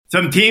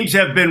Some teams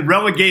have been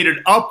relegated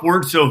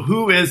upward, so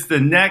who is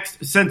the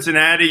next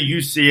Cincinnati,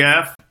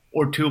 UCF,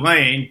 or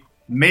Tulane?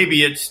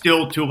 Maybe it's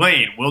still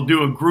Tulane. We'll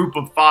do a group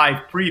of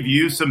 5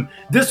 previews, some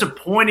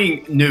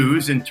disappointing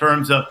news in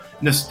terms of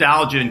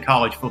nostalgia in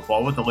college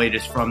football with the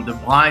latest from the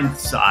blind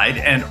side,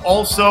 and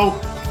also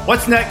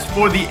what's next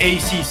for the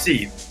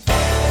ACC.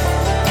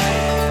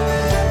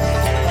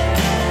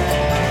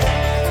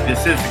 This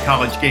is the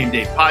College Game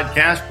Day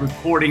podcast,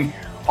 recording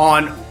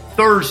on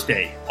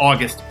Thursday,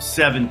 August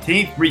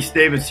 17th. Reese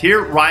Davis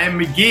here. Ryan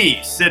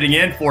McGee sitting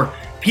in for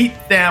Pete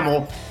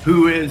Thamel,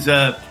 who is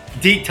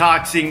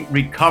detoxing,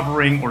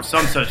 recovering, or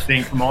some such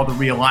thing from all the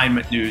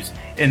realignment news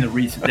in the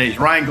recent days.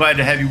 Ryan, glad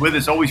to have you with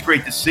us. Always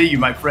great to see you,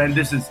 my friend.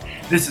 This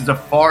is a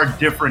far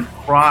different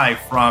cry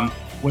from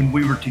when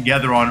we were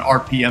together on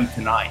RPM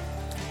Tonight.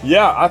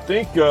 Yeah, I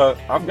think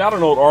I've got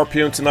an old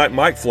RPM Tonight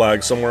mic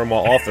flag somewhere in my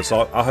office.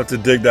 I'll have to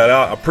dig that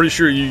out. I'm pretty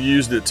sure you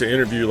used it to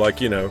interview,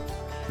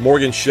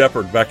 Morgan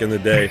Shepherd back in the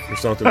day or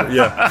something.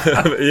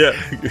 Yeah.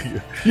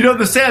 Yeah. You know,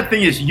 the sad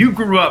thing is you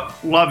grew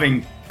up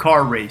loving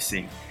car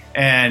racing,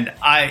 and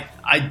I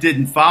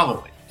didn't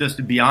follow it, just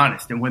to be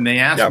honest. And when they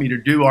asked me to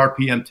do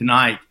RPM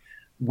Tonight,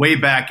 way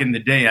back in the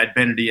day, I'd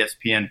been at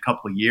ESPN a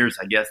couple of years,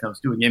 I guess, and I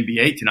was doing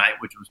NBA Tonight,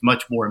 which was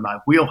much more in my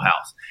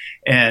wheelhouse.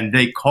 And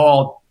they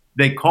called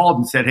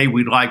and said, hey,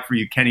 we'd like for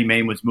you. Kenny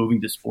Mayne was moving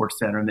to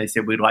SportsCenter, and they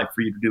said, we'd like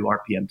for you to do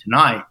RPM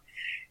Tonight.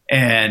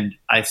 And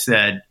I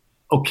said,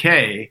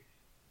 okay,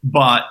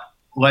 but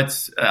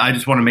I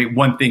just want to make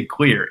one thing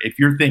clear. If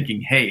you're thinking,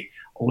 hey,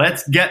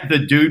 let's get the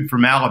dude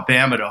from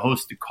Alabama to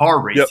host a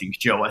car racing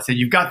show, I said,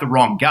 you've got the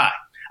wrong guy.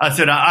 I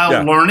said,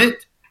 I'll learn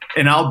it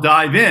and I'll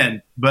dive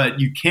in,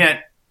 but you can't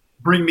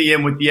bring me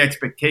in with the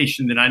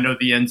expectation that I know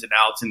the ins and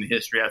outs in the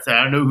history. I said,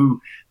 I know who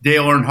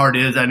Dale Earnhardt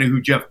is. I know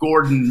who Jeff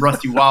Gordon and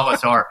Rusty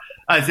Wallace are.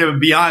 I said, but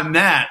beyond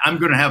that, I'm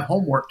going to have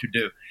homework to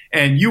do.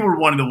 And you were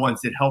one of the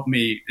ones that helped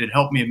me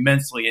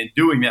immensely in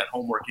doing that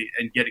homework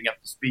and getting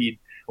up to speed.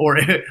 Or,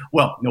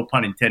 well, no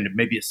pun intended,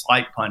 maybe a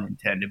slight pun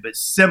intended, but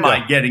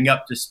getting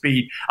up to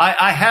speed.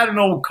 I had an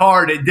old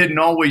car that didn't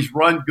always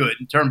run good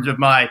in terms of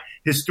my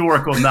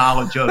historical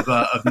knowledge of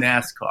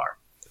NASCAR.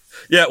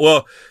 Yeah,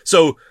 well,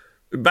 so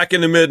back in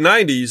the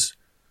mid-'90s,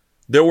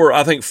 there were,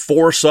 I think,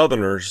 4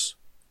 Southerners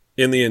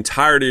in the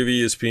entirety of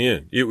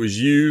ESPN. It was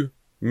you,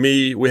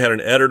 me, we had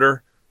an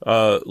editor,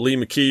 Lee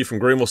McKee from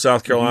Greenville,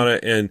 South Carolina,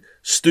 and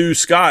Stu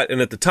Scott. And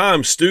at the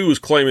time, Stu was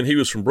claiming he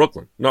was from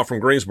Brooklyn, not from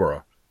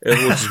Greensboro, which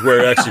is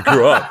where he actually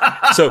grew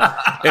up. So,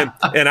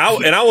 and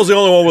I was the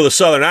only one with a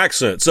Southern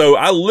accent. So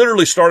I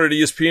literally started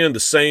ESPN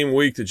the same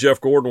week that Jeff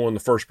Gordon won the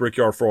first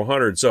Brickyard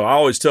 400. So I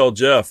always tell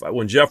Jeff,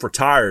 when Jeff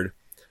retired,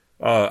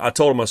 I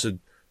told him, I said,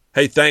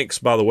 hey, thanks,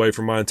 by the way,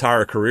 for my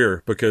entire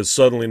career, because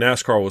suddenly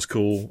NASCAR was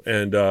cool.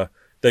 And,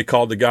 they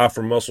called the guy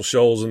from Muscle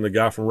Shoals and the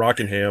guy from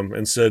Rockingham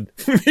and said,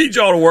 we need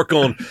y'all to work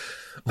on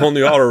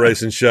the auto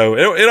racing show.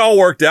 It all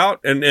worked out.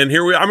 And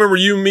here I remember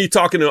you and me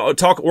working on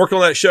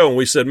that show. And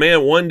we said,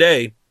 man, one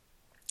day,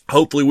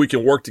 hopefully we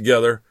can work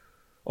together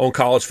on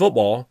college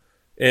football.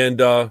 And,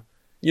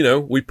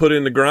 we put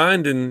in the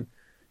grind, and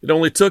it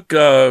only took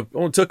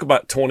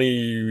about 20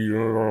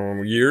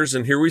 years,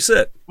 and here we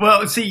sit.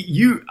 Well,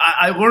 see,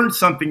 I learned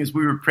something as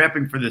we were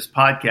prepping for this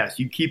podcast.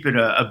 You keep it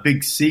a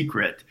big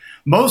secret,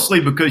 mostly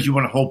because you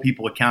want to hold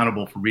people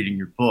accountable for reading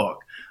your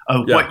book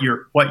of what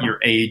your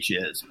age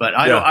is. But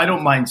I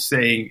don't mind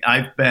saying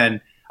I've been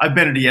at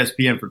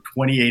ESPN for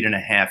 28 and a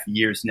half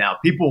years now.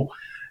 People,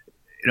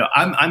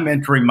 I'm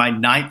entering my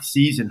 9th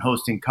season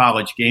hosting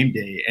College Game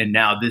Day, and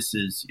now this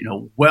is,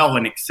 well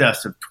in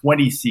excess of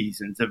 20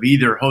 seasons of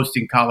either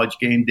hosting College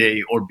Game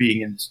Day or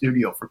being in the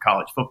studio for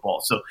college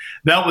football. So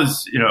that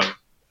was,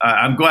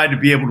 I'm glad to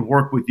be able to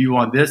work with you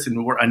on this,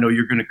 and I know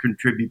you're going to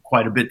contribute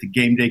quite a bit to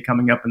Game Day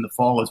coming up in the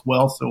fall as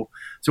well. So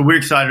we're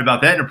excited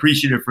about that and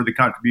appreciative for the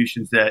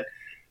contributions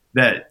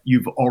that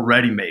you've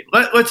already made.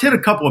 Let's hit a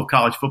couple of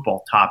college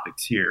football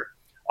topics here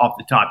off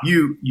the top.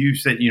 You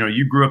said,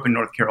 you grew up in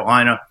North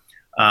Carolina.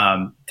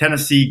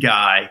 Tennessee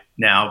guy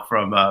now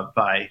from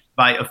by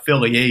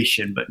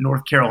affiliation, but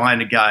North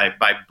Carolina guy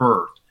by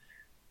birth.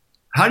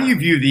 How do you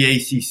view the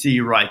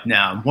ACC right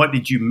now? And what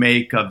did you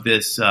make of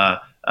this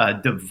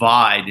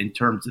divide in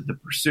terms of the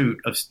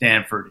pursuit of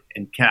Stanford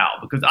and Cal?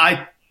 Because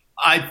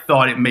I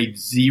thought it made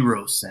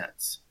zero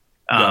sense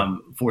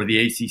for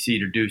the ACC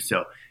to do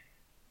so.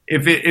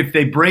 If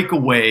they break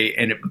away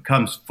and it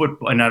becomes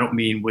football, and I don't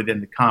mean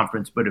within the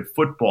conference, but if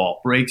football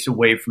breaks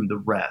away from the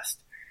rest,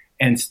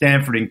 and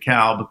Stanford and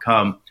Cal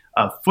become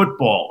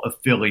football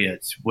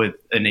affiliates with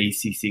an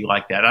ACC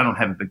like that, I don't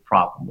have a big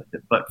problem with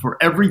it. But for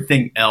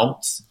everything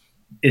else,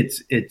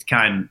 it's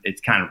kind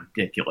of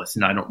ridiculous,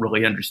 and I don't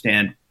really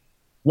understand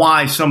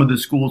why some of the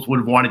schools would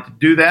have wanted to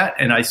do that.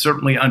 And I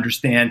certainly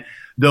understand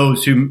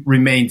those who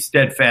remain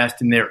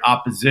steadfast in their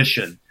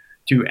opposition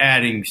to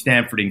adding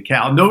Stanford and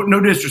Cal. No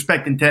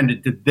disrespect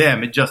intended to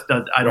them. It just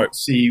does. I don't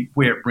see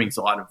where it brings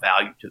a lot of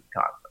value to the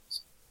conference.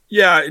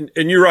 Yeah,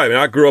 and you're right. I mean,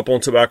 I grew up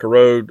on Tobacco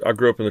Road. I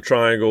grew up in the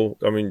Triangle.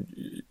 I mean,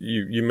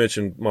 you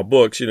mentioned my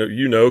books.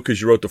 You know, because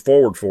you wrote the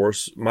foreword for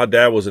us. My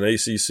dad was an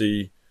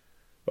ACC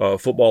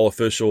football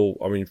official,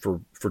 I mean,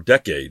 for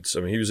decades.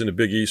 I mean, he was in the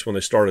Big East when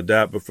they started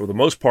that, but for the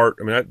most part,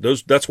 I mean,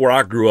 that's where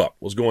I grew up,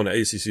 was going to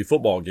ACC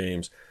football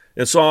games.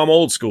 And so I'm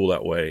old school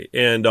that way.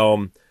 And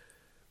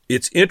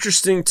it's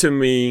interesting to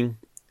me,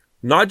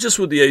 not just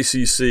with the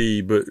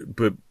ACC,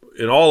 but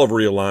in all of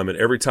realignment,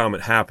 every time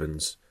it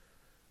happens,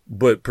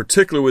 but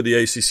particularly with the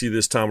ACC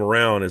this time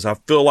around, is I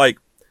feel like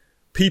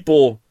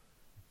people,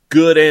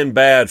 good and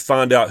bad,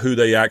 find out who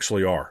they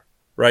actually are,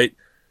 right?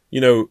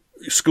 You know,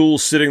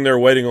 schools sitting there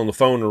waiting on the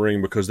phone to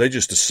ring because they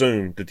just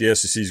assume that the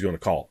SEC is going to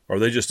call, or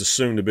they just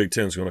assume the Big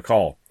Ten is going to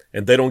call,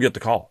 and they don't get the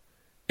call.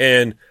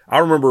 And I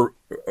remember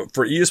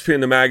for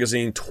ESPN the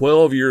magazine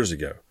 12 years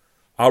ago,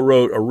 I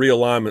wrote a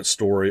realignment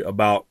story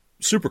about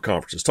super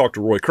conferences. Talked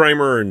to Roy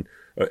Kramer, and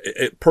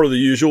per the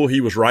usual,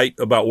 he was right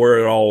about where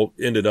it all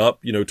ended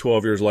up,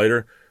 12 years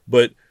later.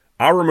 But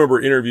I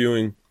remember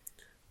interviewing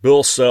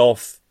Bill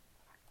Self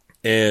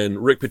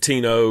and Rick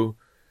Pitino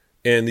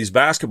and these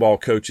basketball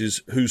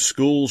coaches whose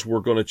schools were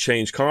going to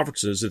change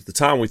conferences. At the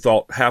time, we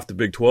thought half the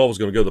Big 12 was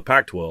going to go to the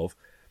Pac-12.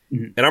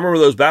 Mm-hmm. And I remember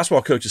those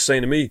basketball coaches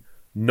saying to me,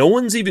 no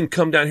one's even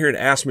come down here and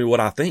asked me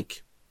what I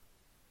think.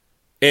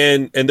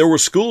 And there were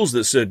schools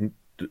that said,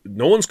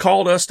 no one's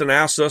called us and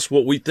asked us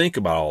what we think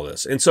about all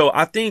this. And so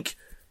I think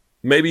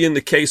maybe in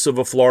the case of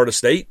a Florida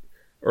State,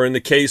 or in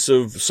the case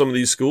of some of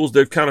these schools,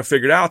 they've kind of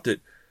figured out that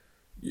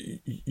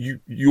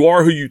you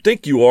are who you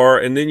think you are,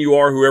 and then you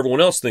are who everyone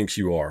else thinks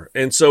you are.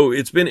 And so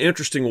it's been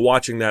interesting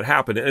watching that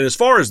happen. And as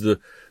far as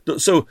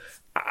so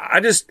I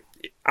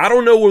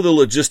don't know where the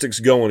logistics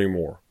go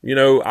anymore.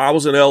 I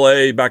was in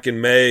LA back in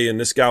May, and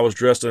this guy was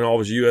dressed in all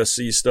his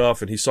USC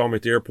stuff, and he saw me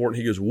at the airport,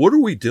 and he goes, "What are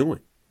we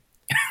doing?"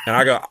 And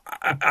I go,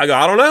 I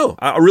don't know.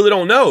 I really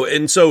don't know.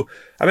 And so,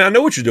 I mean, I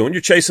know what you're doing.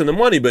 You're chasing the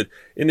money. But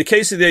in the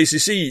case of the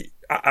ACC,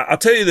 I'll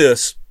tell you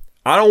this,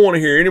 I don't want to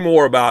hear any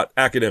more about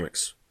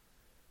academics.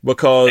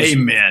 Because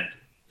Amen.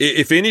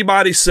 If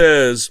anybody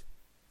says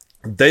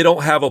they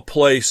don't have a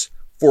place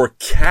for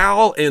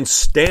Cal and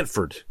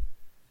Stanford,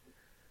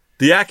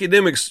 the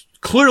academics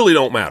clearly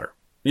don't matter.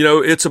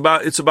 It's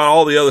about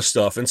all the other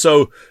stuff. And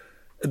so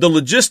the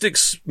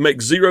logistics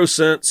make zero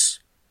sense.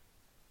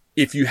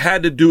 If you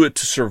had to do it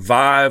to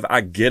survive, I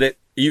get it,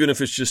 even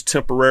if it's just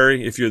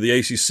temporary, if you're the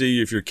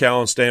ACC, if you're Cal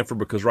and Stanford,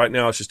 because right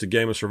now it's just a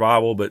game of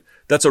survival. But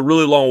that's a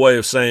really long way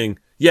of saying,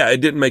 yeah, it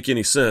didn't make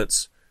any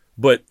sense.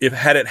 But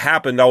had it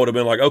happened, I would have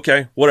been like,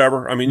 okay,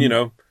 whatever. I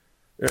mean,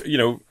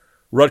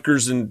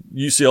 Rutgers and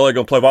UCLA are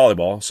going to play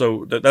volleyball.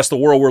 So that's the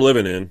world we're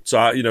living in.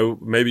 So,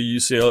 maybe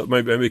UCLA,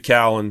 maybe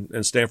Cal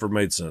and Stanford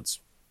made sense.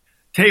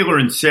 Taylor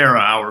and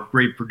Sarah, our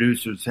great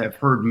producers, have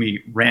heard me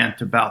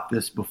rant about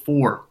this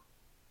before.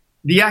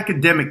 The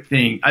academic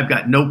thing, I've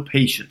got no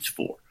patience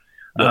for.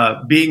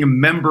 Yep. Being a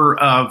member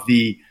of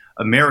the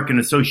American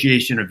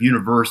Association of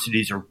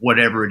Universities, or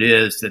whatever it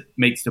is that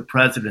makes the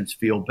presidents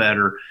feel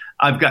better,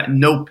 I've got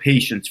no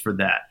patience for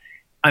that.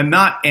 I'm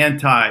not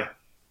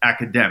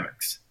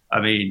anti-academics.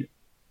 I mean,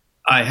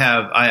 I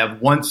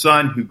have one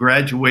son who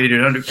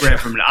graduated undergrad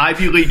from an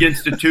Ivy League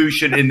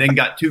institution and then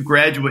got 2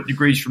 graduate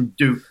degrees from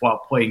Duke while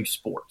playing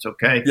sports.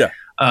 Okay. Yeah.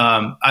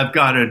 I've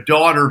got a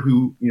daughter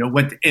who,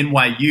 went to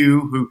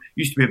NYU, who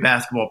used to be a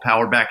basketball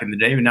power back in the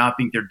day, but now I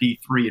think they're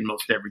D3 in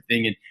most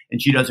everything.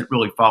 And she doesn't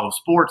really follow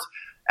sports.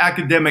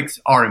 Academics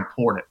are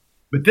important,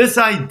 but this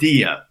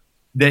idea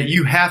that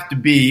you have to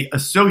be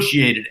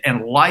associated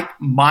and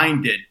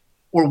like-minded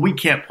or we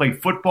can't play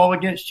football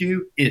against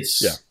you is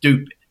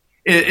stupid.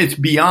 It's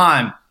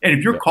beyond. And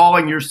if you're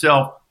calling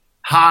yourself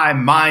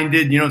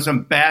high-minded,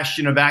 some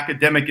bastion of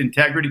academic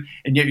integrity,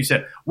 and yet you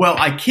said, well,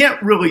 I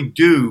can't really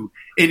do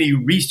any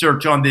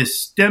research on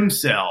this stem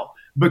cell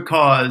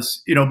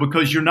because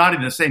you're not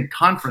in the same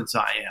conference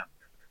I am.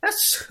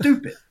 That's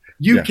stupid.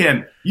 You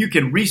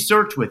can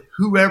research with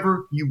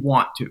whoever you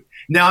want to.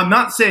 Now, I'm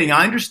not saying,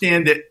 I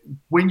understand that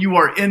when you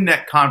are in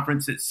that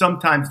conference that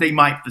sometimes they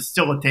might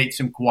facilitate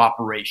some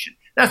cooperation.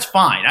 That's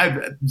fine.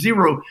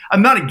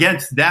 I'm not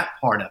against that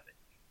part of it.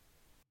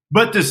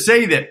 But to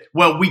say that,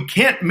 well, we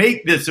can't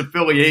make this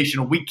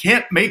affiliation or we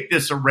can't make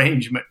this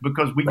arrangement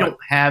because we don't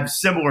have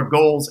similar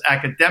goals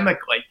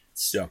academically,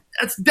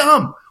 that's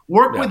dumb.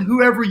 Work with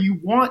whoever you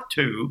want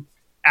to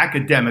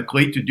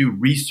academically to do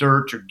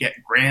research or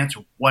get grants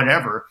or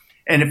whatever.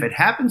 And if it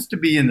happens to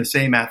be in the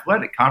same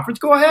athletic conference,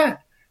 go ahead.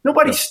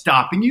 Nobody's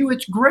stopping you.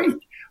 It's great.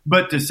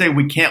 But to say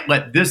we can't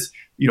let this,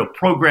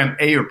 program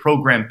A or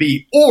program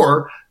B,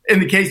 or in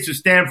the case of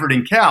Stanford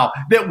and Cal,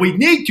 that we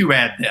need to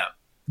add them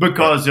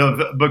because of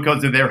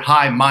their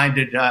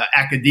high-minded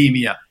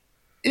academia,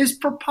 is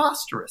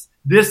preposterous.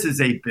 This is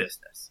a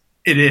business.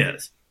 It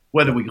is,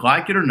 whether we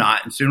like it or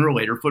not. And sooner or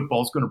later,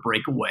 football is going to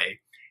break away.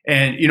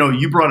 And,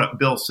 you brought up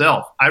Bill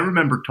Self. I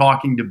remember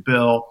talking to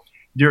Bill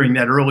during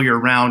that earlier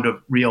round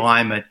of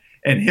realignment,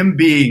 and him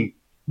being,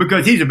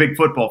 because he's a big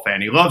football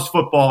fan. He loves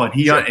football, and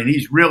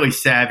he's really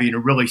savvy and a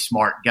really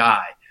smart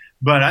guy.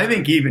 But I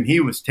think even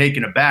he was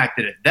taken aback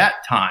that at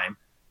that time,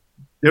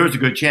 there was a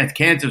good chance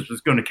Kansas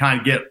was going to kind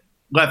of get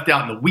left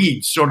out in the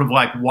weeds, sort of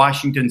like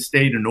Washington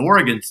State and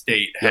Oregon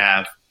State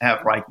have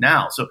right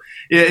now. So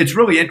it's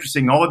really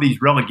interesting. All of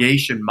these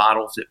relegation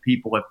models that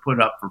people have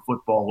put up for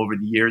football over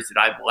the years that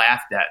I've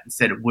laughed at and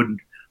said it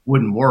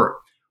wouldn't work,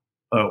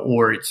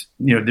 or it's,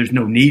 there's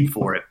no need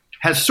for it,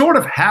 has sort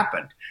of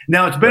happened.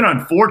 Now, it's been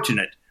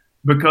unfortunate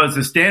because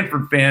the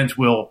Stanford fans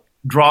will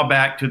draw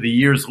back to the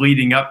years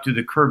leading up to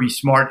the Kirby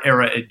Smart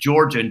era at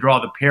Georgia and draw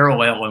the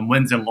parallel in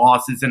wins and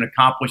losses and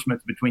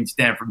accomplishments between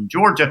Stanford and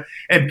Georgia,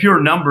 and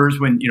pure numbers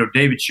when,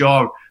 David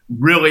Shaw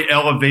really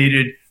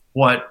elevated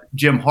what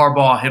Jim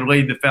Harbaugh had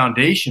laid the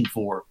foundation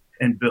for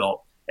and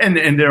built. And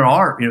there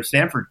are,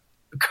 Stanford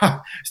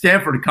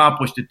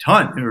accomplished a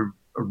ton. There were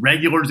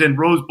regulars in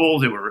Rose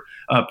Bowls. They were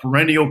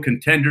perennial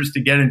contenders to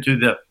get into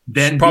the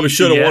then probably BCS.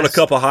 Should have won a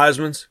couple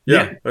Heismans.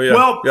 Yeah. Oh, yeah.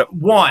 Well,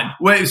 one.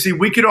 Wait, see,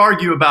 we could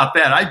argue about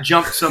that. I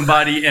jumped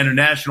somebody in a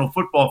National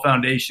Football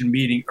Foundation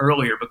meeting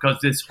earlier because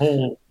this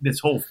whole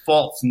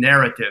false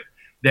narrative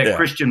that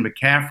Christian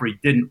McCaffrey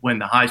didn't win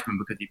the Heisman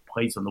because he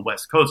plays on the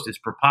West Coast is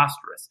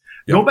preposterous.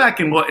 Go back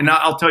and look, and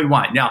I'll tell you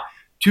why. Now,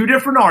 two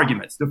different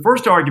arguments. The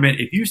first argument,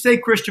 if you say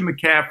Christian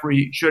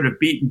McCaffrey should have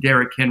beaten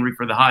Derrick Henry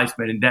for the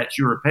Heisman, and that's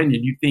your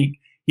opinion, you think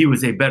he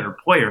was a better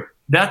player,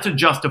 that's a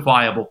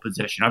justifiable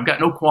position. I've got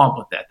no qualm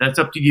with that. That's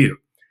up to you.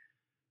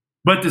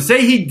 But to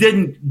say he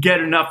didn't get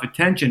enough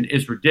attention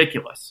is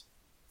ridiculous.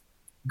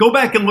 Go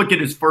back and look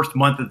at his first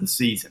month of the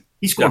season.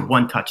 He scored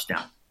one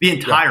touchdown the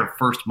entire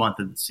first month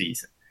of the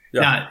season.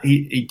 Now,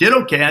 he did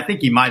okay. I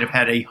think he might have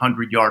had a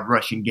 100-yard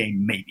rushing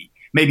game, maybe.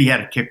 Maybe he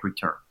had a kick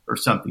return or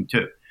something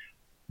too.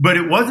 But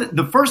it wasn't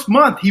the first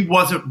month. He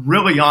wasn't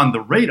really on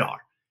the radar.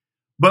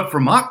 But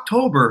from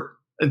October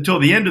until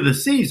the end of the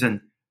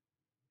season,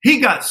 he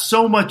got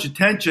so much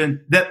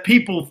attention that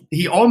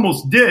he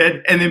almost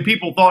did, and then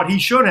people thought he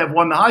should have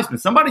won the Heisman.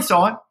 Somebody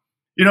saw him,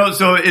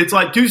 so it's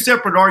like two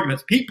separate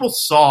arguments. People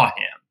saw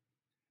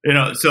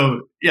him,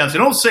 so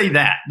don't say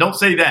that. Don't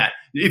say that.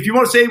 If you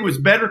want to say it was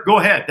better, go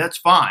ahead. That's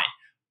fine.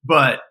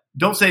 But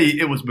don't say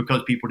it was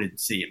because people didn't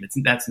see him.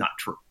 That's not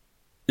true.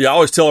 Yeah, I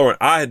always tell everyone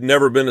I had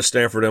never been to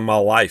Stanford in my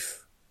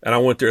life, and I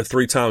went there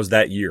 3 times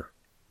that year.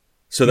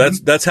 So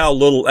that's how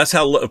little,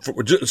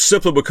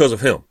 simply because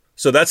of him.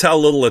 So that's how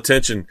little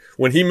attention.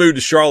 When he moved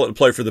to Charlotte to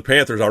play for the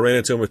Panthers, I ran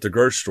into him at the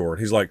grocery store, and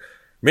he's like,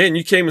 "Man,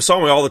 you came and saw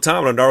me all the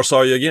time, and I never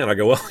saw you again." I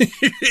go, "Well,"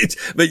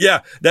 but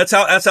yeah, that's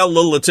how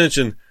little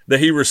attention that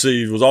he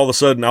received was all of a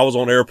sudden I was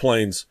on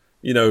airplanes,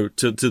 to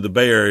the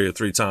Bay Area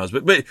 3 times.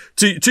 But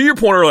to your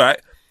point earlier,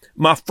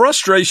 my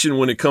frustration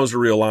when it comes to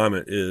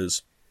realignment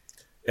is,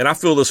 and I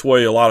feel this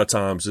way a lot of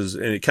times,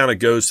 and it kind of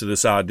goes to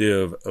this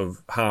idea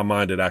of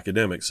high-minded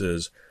academics,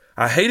 is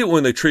I hate it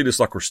when they treat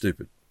us like we're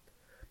stupid.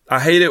 I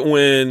hate it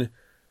when,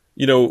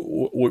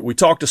 we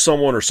talk to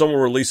someone or someone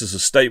releases a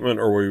statement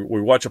or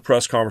we watch a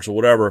press conference or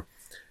whatever,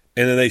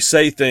 and then they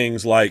say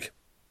things like,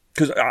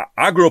 because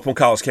I grew up on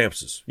college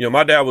campuses.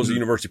 My dad was a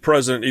university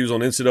president. He was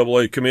on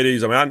NCAA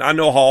committees. I mean, I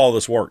know how all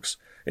this works.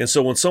 And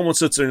so when someone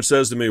sits there and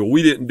says to me, well,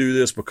 we didn't do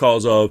this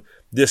because of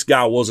this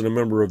guy wasn't a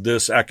member of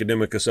this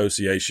academic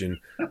association,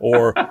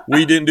 or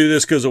we didn't do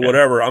this because of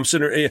whatever, I'm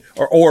sitting there,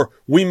 or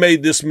we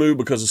made this move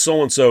because of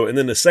so-and-so. And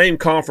then the same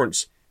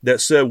conference that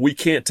said we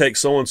can't take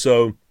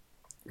so-and-so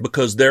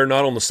because they're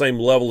not on the same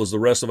level as the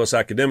rest of us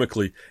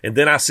academically. And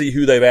then I see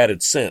who they've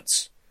added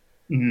since.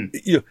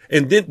 Mm-hmm.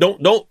 And then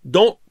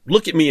don't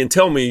look at me and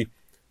tell me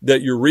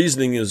that your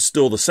reasoning is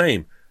still the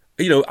same.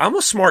 I'm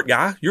a smart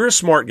guy. You're a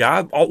smart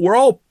guy. We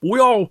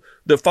all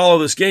that follow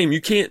this game. You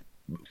can't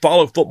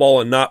follow football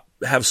and not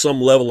have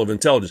some level of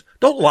intelligence.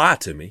 Don't lie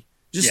to me.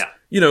 Just,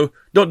 don't,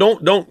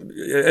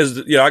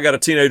 I got a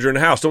teenager in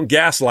the house. Don't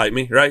gaslight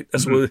me, right?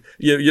 That's what,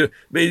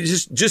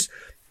 just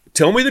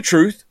tell me the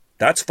truth.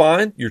 That's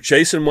fine. You're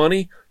chasing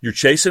money. You're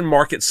chasing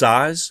market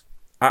size.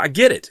 I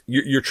get it.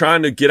 You're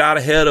trying to get out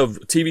ahead of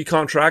TV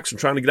contracts and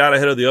trying to get out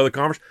ahead of the other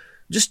conference.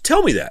 Just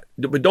tell me that.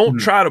 But don't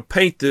try to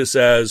paint this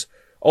as,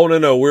 oh,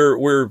 no,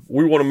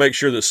 we want to make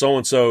sure that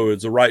so-and-so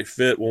is the right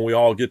fit when we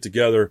all get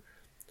together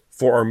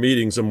for our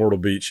meetings in Myrtle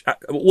Beach.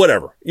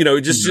 Whatever.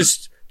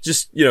 Just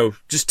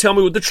tell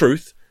me with the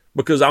truth,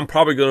 because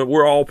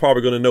we're all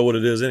probably going to know what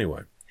it is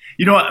anyway.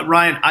 You know what,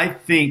 Ryan,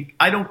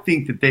 I don't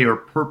think that they are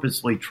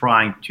purposely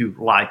trying to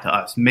lie to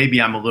us.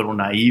 Maybe I'm a little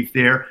naive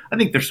there. I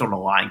think they're sort of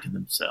lying to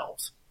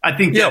themselves. I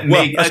think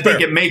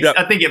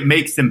it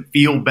makes them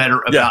feel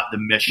better about the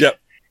mission. Yep.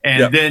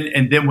 And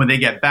then when they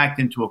get backed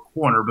into a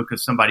corner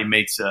because somebody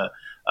makes a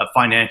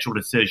financial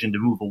decision to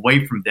move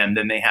away from them,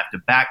 then they have to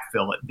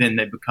backfill it. Then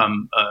they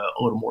become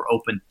a little more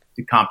open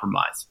to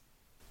compromise.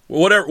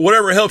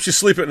 Whatever helps you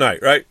sleep at night,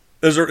 right?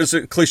 It's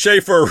a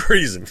cliche for a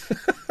reason.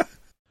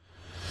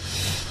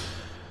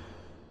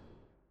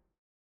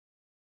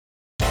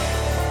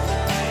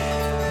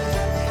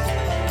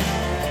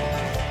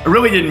 I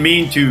really didn't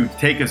mean to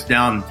take us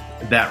down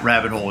that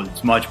rabbit hole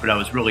as much, but I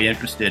was really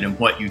interested in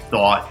what you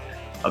thought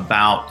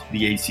about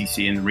the ACC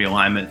and the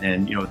realignment.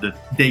 And, the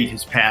date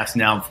has passed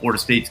now, and Florida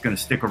State's going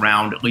to stick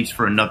around at least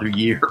for another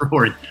year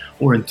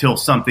or until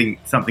something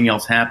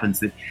else happens.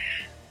 The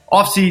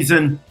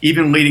offseason,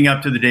 even leading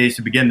up to the days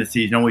to begin the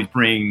season, always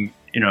bring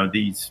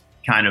these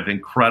kind of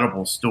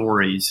incredible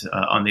stories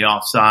on the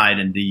offside,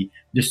 and the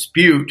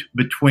dispute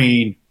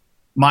between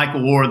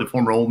Michael Orr, the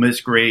former Ole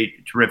Miss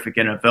great, terrific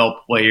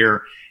NFL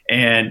player,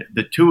 and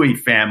the Toohey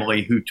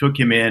family, who took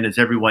him in, as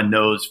everyone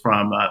knows,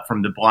 from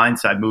the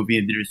Blindside movie,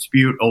 and the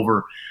dispute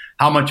over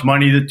how much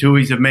money the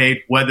Tooheys have made,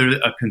 whether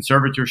a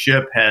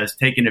conservatorship has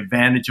taken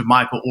advantage of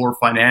Michael Orr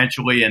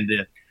financially, and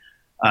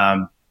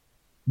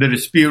the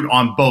dispute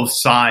on both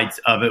sides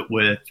of it,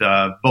 with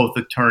both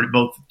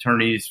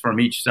attorneys from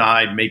each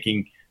side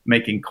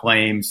making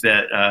claims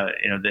that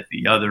that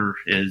the other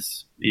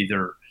is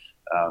either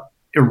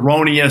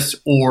erroneous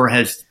or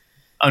has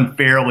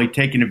unfairly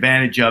taken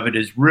advantage of it,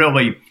 has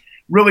really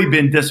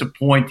been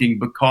disappointing,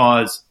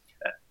 because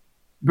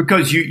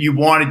you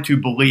wanted to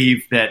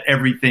believe that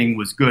everything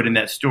was good in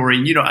that story.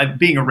 And,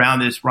 being around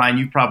this, Ryan,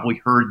 you've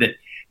probably heard that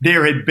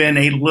there had been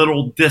a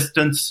little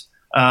distance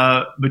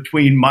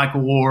between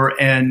Michael Orr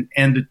and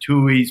the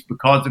Tooheys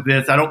because of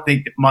this. I don't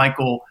think that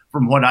Michael,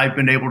 from what I've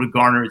been able to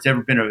garner, has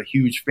ever been a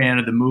huge fan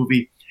of the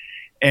movie.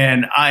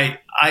 And I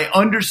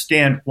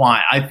understand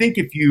why. I think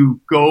if you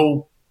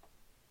go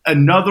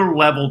another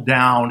level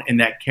down in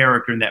that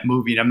character in that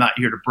movie, and I'm not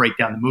here to break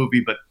down the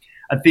movie, but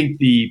I think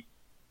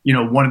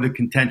one of the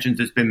contentions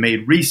that's been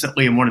made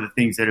recently, and one of the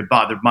things that had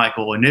bothered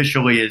Michael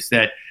initially, is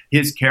that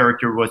his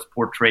character was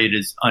portrayed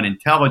as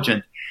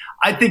unintelligent.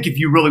 I think if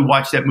you really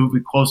watch that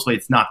movie closely,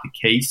 it's not the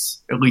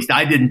case. At least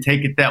I didn't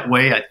take it that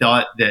way. I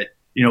thought that,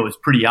 it was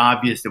pretty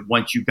obvious that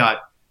once you got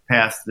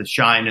past the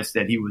shyness,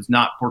 that he was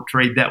not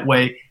portrayed that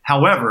way.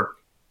 However,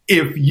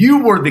 if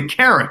you were the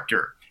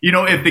character,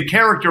 if the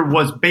character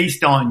was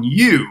based on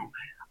you,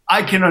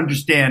 I can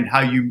understand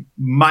how you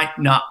might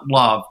not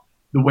love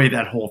the way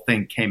that whole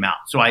thing came out.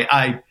 So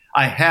I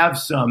have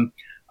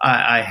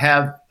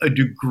a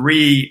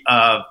degree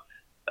of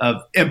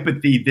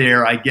empathy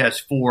there, I guess,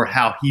 for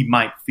how he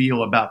might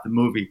feel about the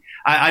movie.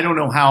 I don't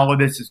know how all of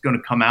this is going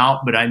to come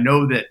out, but I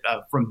know that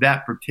from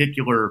that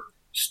particular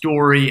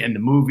story and the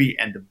movie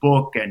and the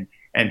book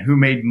and who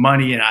made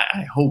money, and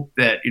I hope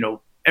that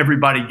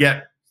everybody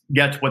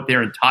gets what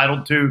they're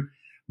entitled to.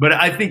 But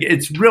I think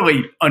it's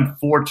really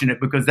unfortunate,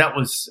 because that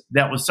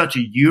was such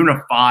a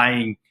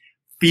unifying,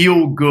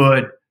 feel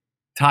good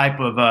type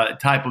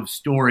of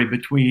story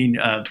between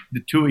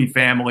the Toohey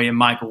family and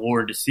Michael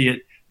Orr. To see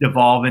it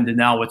devolve into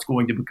now what's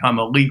going to become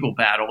a legal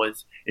battle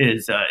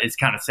is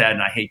kind of sad,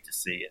 and I hate to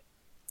see it.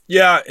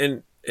 Yeah,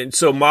 and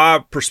so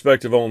my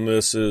perspective on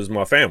this is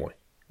my family,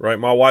 right?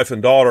 My wife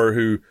and daughter,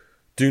 who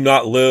do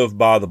not live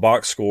by the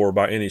box score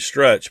by any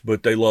stretch,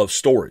 but they love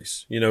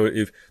stories.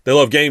 If they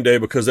love Game Day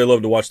because they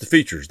love to watch the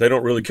features. They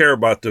don't really care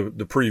about the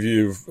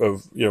preview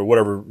of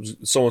whatever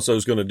so-and-so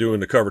is going to do in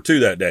the cover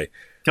 2 that day.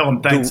 Tell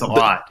them thanks a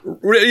lot.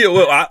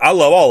 I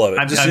love all of it.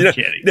 I'm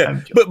kidding. Yeah.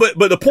 I'm kidding.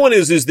 But the point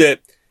is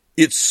that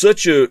it's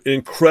such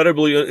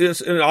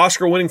it's an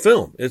Oscar-winning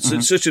film.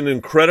 It's such an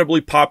incredibly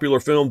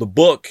popular film. The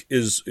book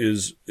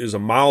is a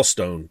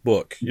milestone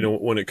book.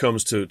 When it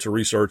comes to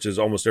research, is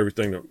almost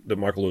everything that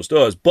Michael Lewis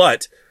does.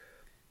 But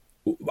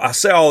I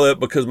say all that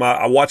because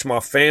I watch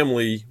my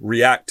family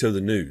react to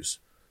the news.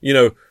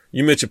 You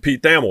mentioned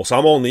Pete Thamel, so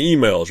I'm on the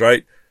emails,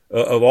 right?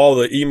 Of all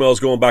the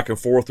emails going back and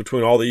forth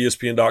between all the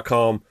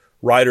ESPN.com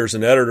writers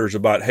and editors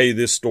about, hey,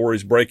 this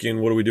story's breaking.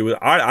 What do we do with it?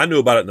 I knew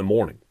about it in the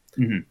morning.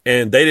 Mm-hmm.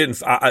 And they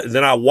didn't.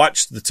 Then I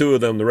watched the two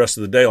of them the rest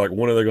of the day. Like,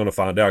 when are they going to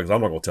find out? Because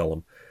I'm not going to tell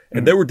them.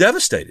 And they were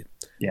devastated.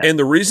 Yeah. And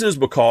the reason is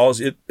because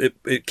it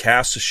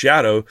casts a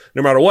shadow.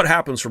 No matter what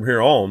happens from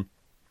here on,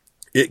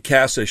 it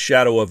casts a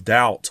shadow of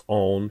doubt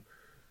on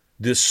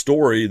this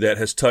story that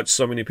has touched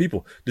so many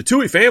people. The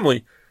Toohey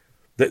family,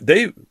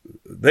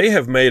 they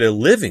have made a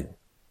living,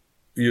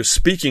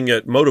 speaking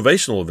at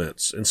motivational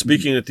events and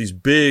speaking at these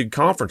big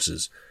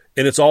conferences,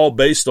 and it's all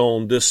based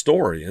on this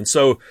story. And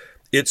so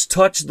it's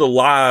touched the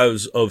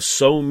lives of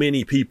so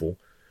many people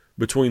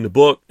between the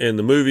book and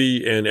the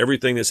movie and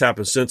everything that's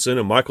happened since then.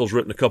 And Michael's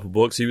written a couple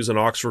books. He was in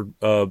Oxford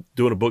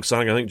doing a book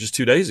signing, I think, just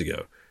 2 days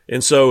ago.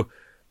 And so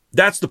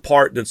that's the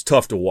part that's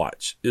tough to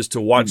watch, is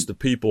to watch the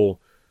people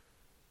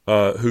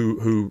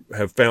who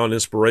have found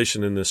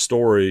inspiration in this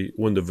story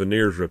when the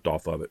veneer's ripped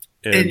off of it.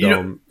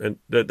 And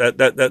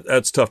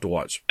that's tough to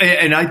watch.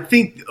 And I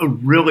think a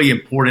really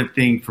important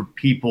thing for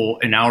people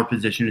in our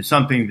position is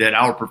something that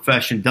our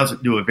profession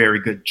doesn't do a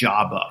very good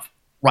job of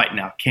right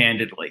now,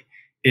 candidly,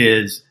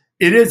 is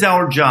it is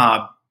our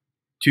job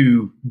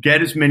to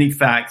get as many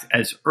facts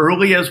as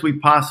early as we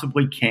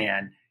possibly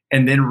can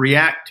and then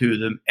react to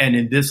them. And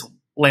in this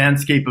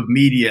landscape of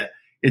media,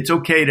 it's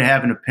okay to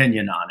have an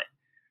opinion on it.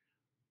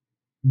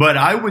 But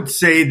I would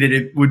say that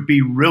it would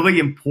be really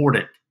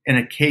important in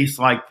a case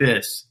like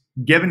this,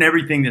 given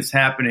everything that's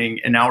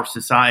happening in our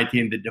society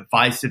and the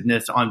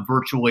divisiveness on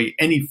virtually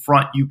any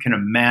front you can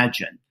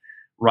imagine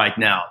right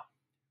now,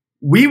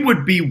 we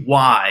would be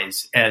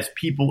wise as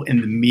people in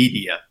the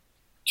media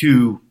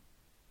to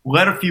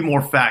let a few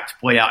more facts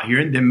play out here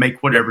and then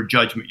make whatever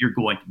judgment you're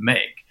going to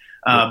make.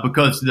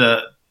 Because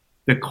the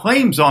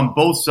claims on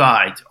both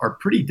sides are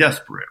pretty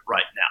desperate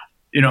right now.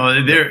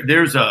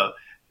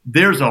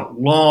 There's a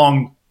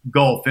long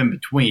gulf in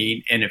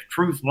between. And if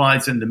truth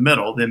lies in the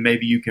middle, then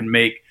maybe you can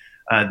make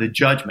the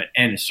judgment.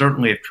 And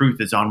certainly if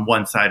truth is on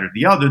one side or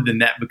the other, then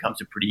that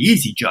becomes a pretty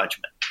easy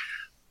judgment.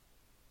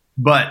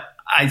 But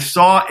I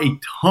saw a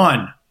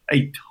ton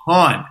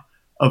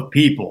of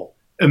people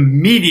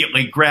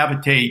immediately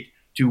gravitate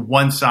to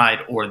one side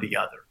or the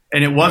other.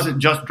 And it wasn't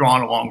just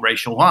drawn along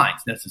racial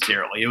lines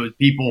necessarily. It was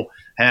people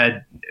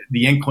had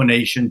the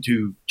inclination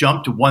to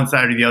jump to one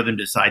side or the other and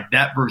decide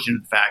that version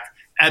of the facts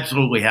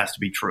absolutely has to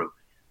be true.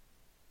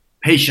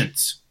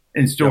 Patience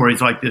in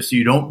stories like this, so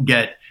you don't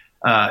get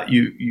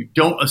you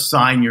don't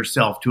assign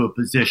yourself to a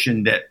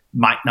position that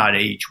might not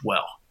age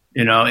well.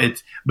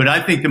 But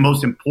I think the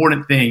most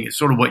important thing is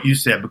sort of what you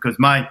said, because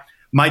my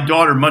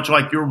daughter, much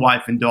like your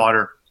wife and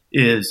daughter,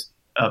 is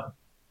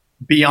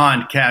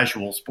beyond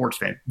casual sports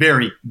fan,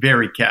 very,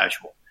 very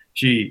casual.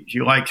 She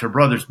likes her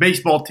brother's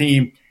baseball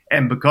team,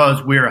 and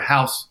because we're a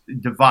house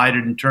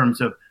divided in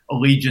terms of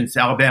allegiance,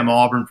 Alabama,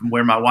 Auburn, from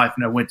where my wife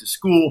and I went to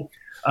school,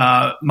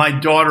 my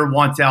daughter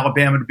wants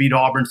Alabama to beat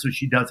Auburn so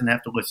she doesn't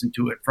have to listen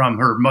to it from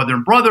her mother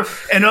and brother.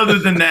 And other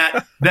than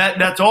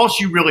that's all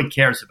she really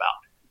cares about.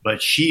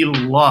 But she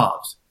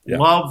loves The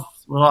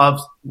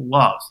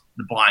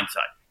Blind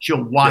Side.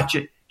 She'll watch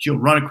it. She'll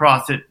run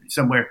across it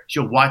somewhere.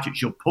 She'll watch it.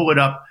 She'll pull it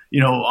up,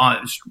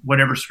 on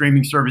whatever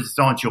streaming service it's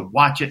on. She'll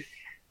watch it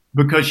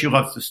because she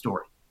loves the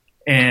story.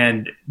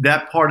 And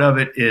that part of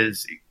it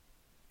is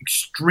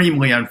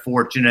extremely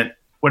unfortunate.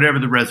 Whatever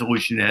the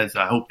resolution is,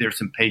 I hope there's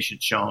some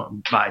patience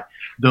shown by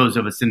those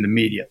of us in the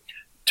media.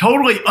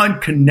 Totally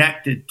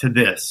unconnected to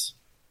this.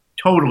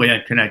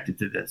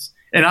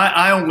 And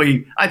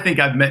I think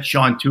I've met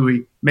Sean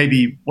Tuohy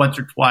maybe once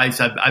or twice.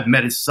 I've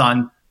met his son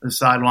on the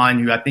sideline,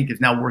 who I think is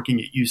now working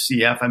at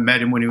UCF. I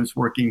met him when he was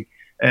working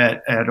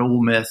at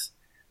Ole Miss.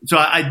 So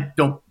I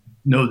don't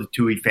know the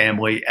Tuohy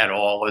family at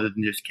all, other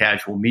than just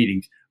casual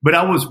meetings. But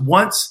I was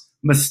once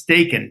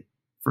mistaken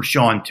for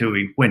Sean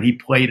Tuohy when he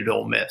played at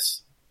Ole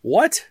Miss.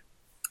 What?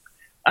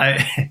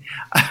 I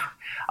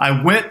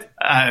went.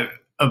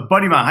 A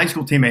buddy of mine, a high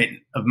school teammate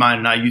of mine,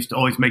 and I used to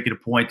always make it a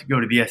point to go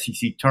to the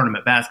SEC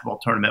basketball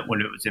tournament, when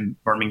it was in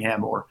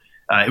Birmingham, or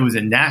it was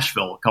in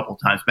Nashville a couple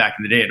of times back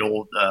in the day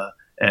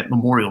at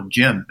Memorial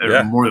Gym, or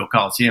Memorial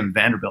Coliseum in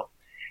Vanderbilt.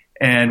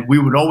 And we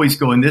would always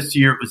go, and this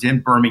year it was in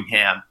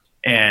Birmingham,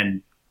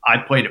 and I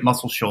played at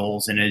Muscle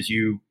Shoals, and as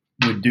you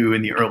would do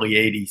in the early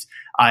 80s,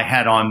 I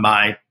had on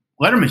my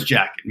Letterman's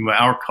jacket, and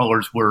our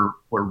colors were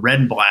red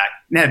and black,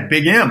 and had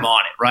Big M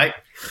on it, right?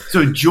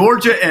 So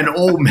Georgia and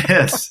Ole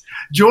Miss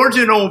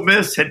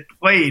had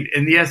played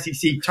in the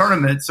SEC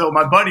tournament. So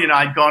my buddy and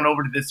I had gone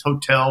over to this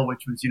hotel,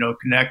 which was,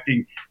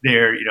 connecting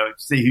there,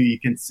 see who you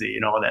can see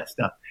and all that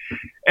stuff.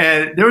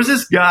 And there was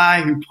this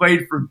guy who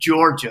played for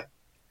Georgia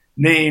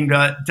named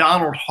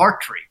Donald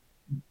Hartree.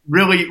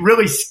 Really,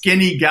 really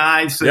skinny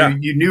guy. So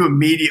you knew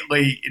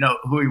immediately,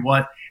 who he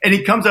was. And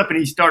he comes up and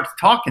he starts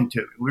talking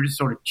to me. We're just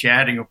sort of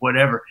chatting or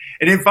whatever.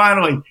 And then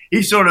finally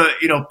he sort of,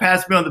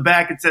 passed me on the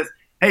back and says,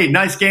 "Hey,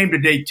 nice game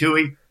today,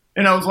 Tuohy."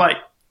 And I was like,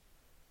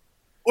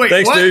 "Wait,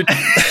 thanks, what?" dude.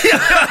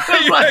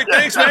 Like,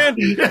 thanks, man.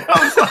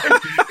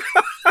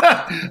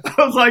 I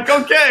was like,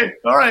 okay,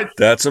 all right.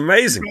 That's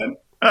amazing. Man,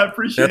 I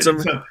appreciate it.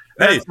 So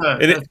that's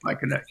my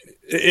connection.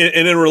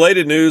 And in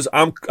related news,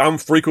 I'm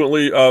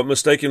frequently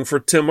mistaken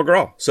for Tim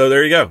McGraw. So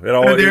there you go.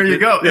 There you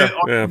go.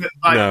 Yeah,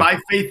 by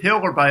Faith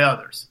Hill or by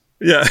others?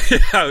 Yeah.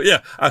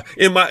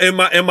 In my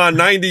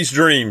 90s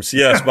dreams,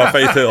 yes, by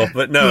Faith Hill.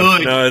 But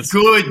it's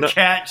good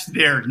catch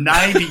there.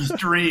 90s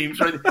dreams.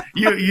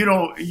 You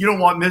don't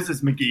want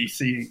Mrs. McGee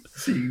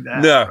seeing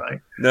that.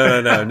 Right?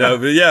 No.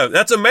 But yeah,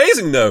 that's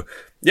amazing though.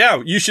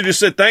 Yeah, you should have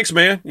said thanks,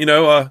 man.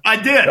 I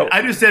did.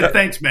 I just said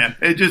thanks, man.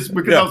 It just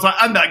because I was like,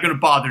 I'm not going to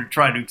bother to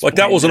try to explain. Like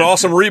that was an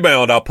awesome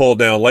rebound I pulled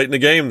down late in the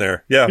game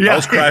there. Yeah, I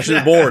was crashing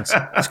the boards.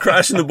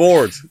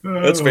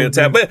 That's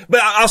fantastic.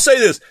 But I'll say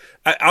this: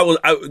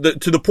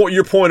 to the point,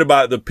 your point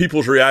about the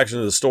people's reaction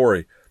to the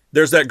story.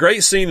 There's that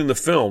great scene in the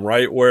film,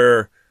 right,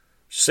 where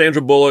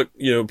Sandra Bullock,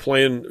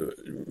 playing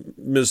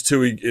Ms.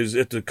 Tuohy, is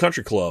at the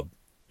country club,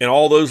 and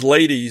all those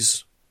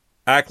ladies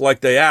act like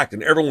they act,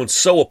 and everyone's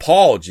so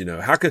appalled,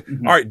 how could,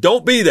 all right,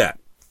 don't be that.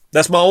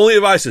 That's my only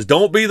advice is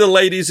don't be the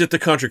ladies at the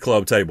country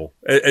club table.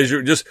 As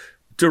you're just,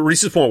 to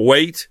Reese's point,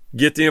 wait,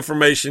 get the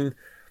information,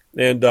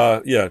 and,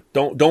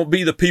 don't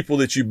be the people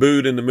that you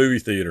booed in the movie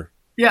theater.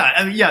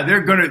 Yeah.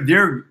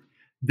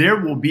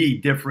 There will be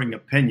differing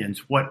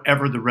opinions,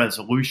 whatever the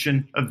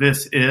resolution of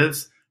this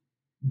is,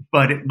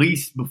 but at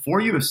least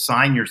before you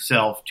assign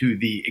yourself to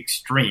the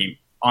extreme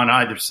on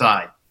either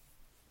side,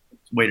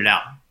 wait it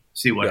out,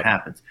 see what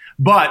happens.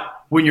 But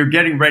when you're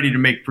getting ready to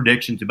make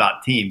predictions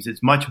about teams,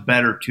 it's much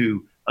better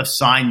to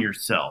assign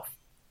yourself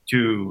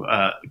to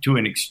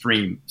an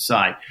extreme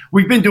side.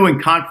 We've been doing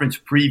conference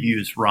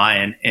previews,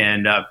 Ryan,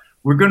 and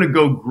we're going to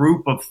go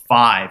group of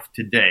 5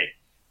 today.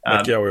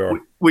 We are.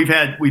 We've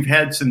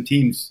had some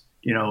teams,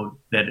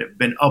 that have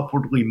been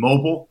upwardly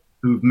mobile,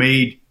 who've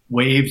made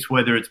waves,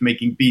 whether it's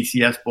making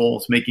BCS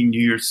bowls, making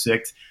New Year's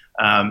Six,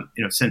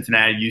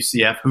 Cincinnati,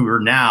 UCF, who are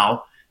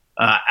now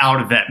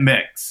out of that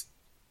mix.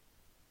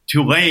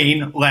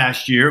 Tulane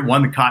last year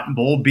won the Cotton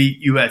Bowl,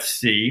 beat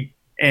USC.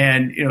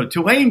 And,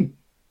 Tulane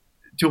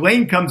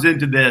comes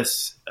into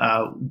this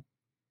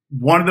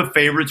one of the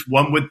favorites,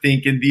 one would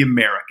think, in the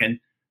American.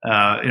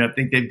 I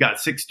think they've got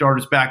 6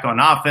 starters back on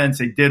offense.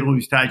 They did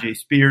lose Tyjae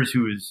Spears,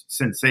 who was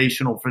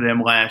sensational for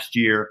them last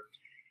year.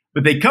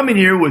 But they come in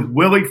here with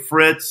Willie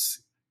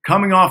Fritz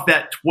coming off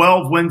that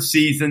 12-win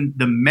season,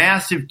 the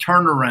massive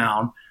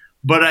turnaround.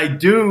 But I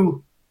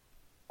do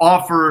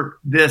offer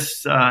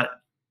this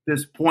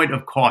point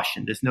of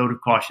caution, this note of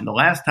caution. The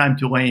last time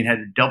Tulane had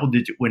a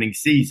double-digit winning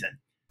season,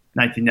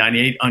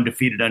 1998,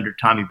 undefeated under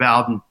Tommy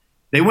Bowden,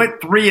 they went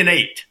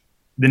 3-8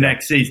 the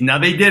next season. Now,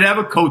 they did have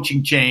a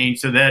coaching change,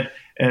 so that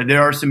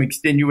there are some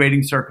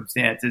extenuating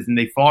circumstances, and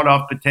they fought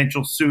off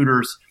potential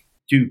suitors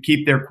to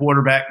keep their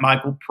quarterback,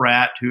 Michael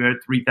Pratt, who had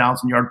a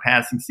 3,000-yard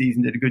passing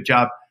season, did a good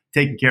job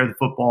taking care of the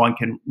football and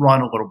can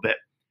run a little bit.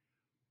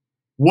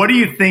 What do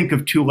you think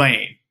of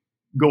Tulane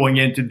going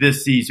into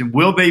this season?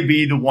 Will they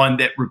be the one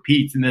that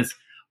repeats in this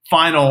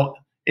final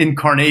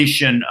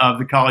incarnation of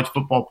the college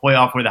football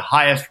playoff, where the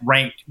highest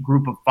ranked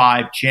group of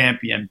 5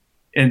 champion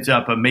ends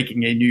up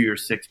making a New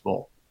Year's Six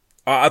bowl?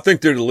 I think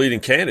they're the leading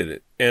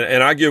candidate.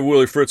 And I give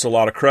Willie Fritz a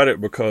lot of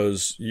credit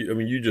because,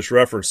 you just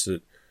referenced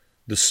it,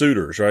 the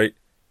suitors, right?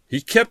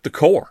 He kept the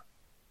core.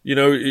 They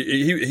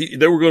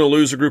were going to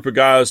lose a group of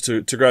guys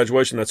to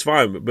graduation. That's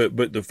fine.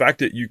 But the fact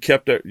that you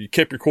kept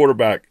your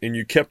quarterback and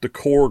you kept the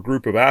core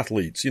group of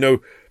athletes.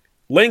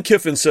 Lane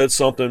Kiffin said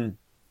something.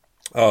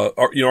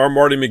 Our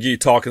Marty McGee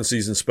talking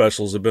season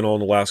specials have been on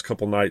the last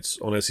couple nights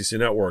on SEC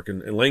Network,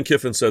 and Lane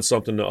Kiffin said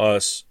something to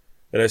us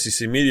at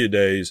SEC Media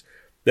Days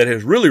that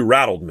has really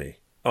rattled me.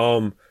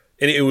 And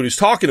what he was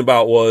talking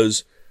about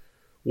was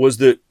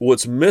that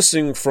what's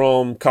missing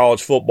from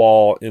college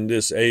football in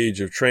this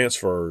age of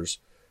transfers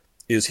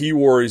is he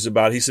worries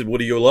about, he said, what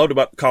he loved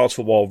about college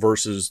football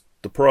versus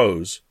the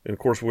pros, and of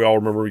course we all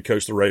remember he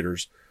coached the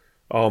Raiders,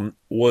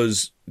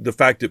 was the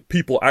fact that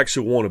people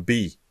actually want to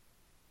be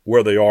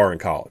where they are in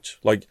college.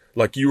 Like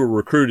you were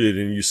recruited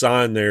and you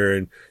signed there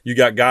and you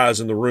got guys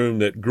in the room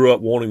that grew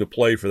up wanting to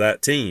play for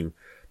that team.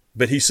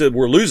 But he said,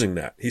 we're losing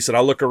that. He said, I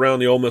look around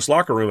the Ole Miss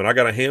locker room and I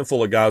got a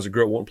handful of guys that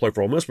grew up wanting to play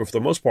for Ole Miss, but for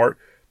the most part,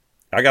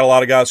 I got a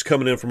lot of guys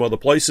coming in from other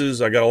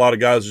places. I got a lot of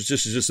guys, it's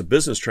just a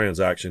business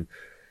transaction.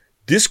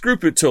 This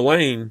group at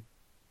Tulane,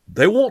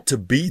 they want to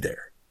be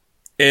there.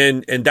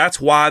 And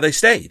that's why they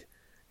stayed.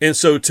 And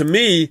so to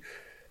me,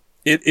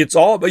 it's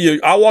all about you.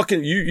 I walk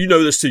in, you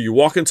know this too. You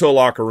walk into a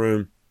locker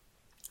room,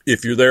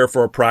 if you're there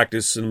for a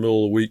practice in the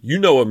middle of the week, you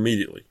know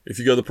immediately. If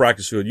you go to the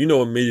practice field, you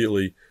know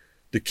immediately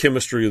the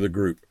chemistry of the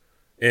group.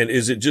 And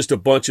is it just a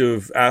bunch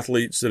of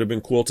athletes that have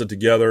been quilted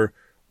together,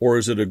 or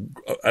is it an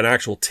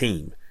actual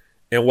team?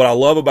 And what I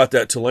love about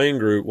that Tulane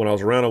group when I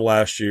was around them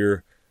last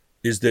year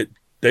is that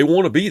they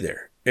want to be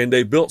there and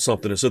they built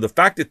something. And so the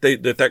fact that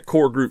that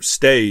core group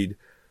stayed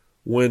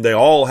when they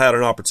all had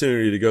an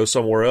opportunity to go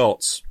somewhere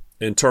else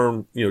and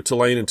turn,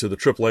 Tulane into the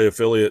AAA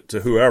affiliate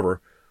to whoever,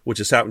 which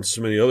has happened to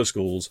so many other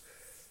schools,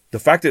 the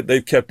fact that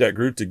they've kept that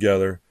group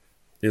together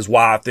is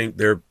why I think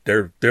they're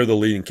the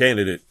leading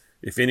candidate.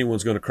 If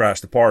anyone's going to crash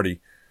the party,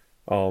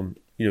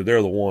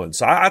 they're the ones.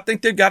 So I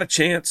think they've got a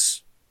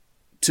chance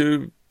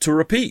to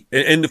repeat.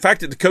 And the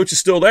fact that the coach is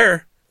still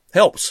there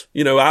helps.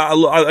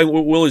 I think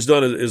what Willie's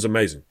done is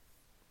amazing.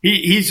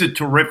 He's a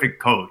terrific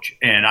coach,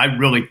 and I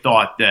really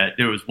thought that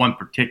there was one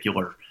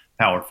particular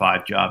Power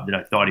 5 job that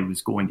I thought he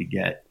was going to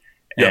get,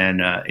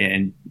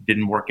 and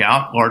didn't work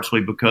out,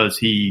 largely because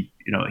he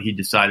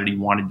decided he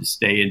wanted to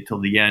stay until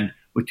the end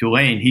with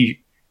Tulane.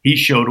 He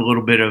showed a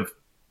little bit of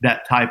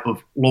that type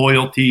of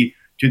loyalty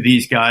to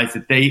these guys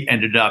that they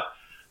ended up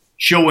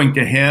showing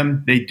to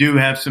him. They do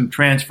have some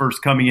transfers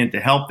coming in to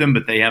help them,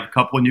 but they have a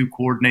couple of new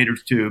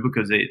coordinators too,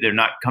 because they're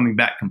not coming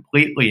back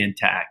completely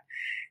intact.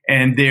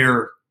 And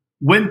their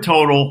win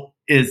total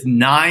is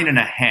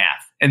 9.5.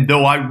 And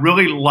though I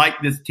really like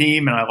this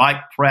team and I like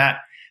Pratt,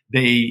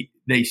 they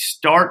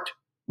start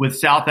with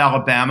South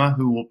Alabama,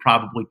 who we'll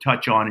probably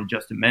touch on in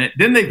just a minute.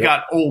 Then they've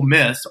got Ole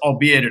Miss,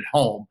 albeit at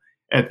home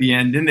at the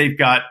end. Then they've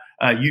got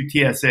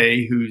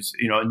UTSA, who's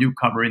a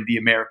newcomer in the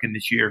American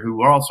this year, who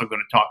we're also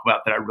going to talk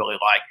about that I really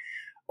like.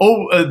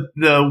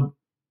 The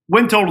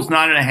win total's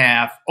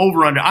 9.5.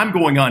 Over under. I'm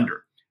going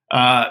under,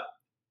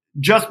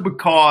 just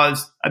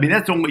because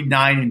that's only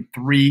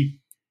 9-3.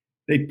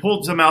 They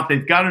pulled some out.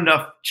 They've got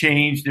enough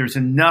change. There's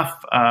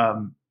enough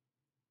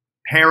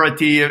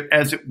parity,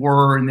 as it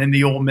were. And then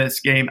the Ole Miss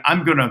game,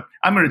 I'm gonna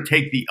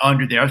take the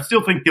under there. I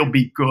still think they'll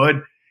be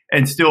good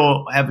and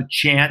still have a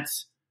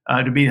chance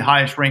to be the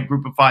highest ranked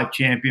group of 5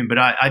 champion. But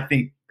I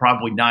think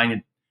probably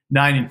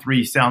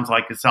 9-3 sounds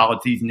like a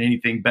solid season.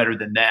 Anything better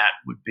than that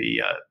would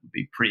be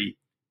pretty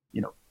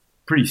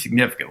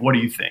significant. What do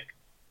you think?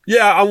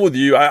 Yeah, I'm with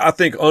you. I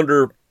think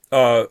under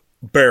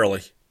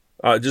barely.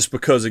 Just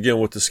because, again,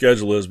 what the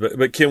schedule is.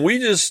 But can we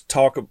just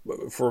talk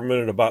for a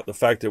minute about the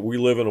fact that we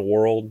live in a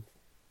world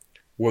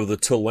where the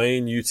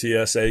Tulane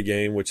UTSA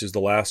game, which is the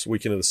last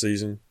weekend of the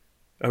season,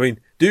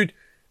 dude,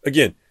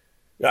 again,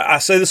 I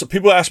say this,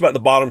 people ask about the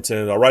bottom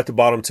 10. I write the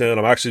bottom 10.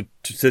 I'm actually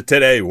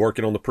today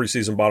working on the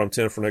preseason bottom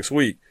 10 for next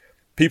week.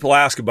 People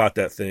ask about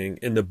that thing.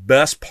 And the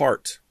best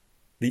part,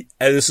 and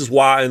this is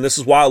why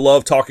I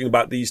love talking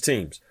about these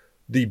teams.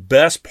 The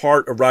best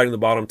part of writing the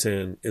bottom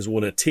 10 is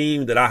when a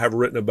team that I have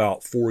written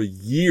about for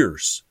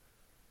years,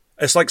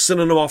 it's like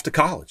sending them off to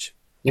college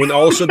when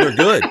all of a sudden they're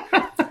good.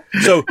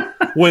 So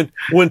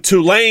when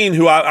Tulane,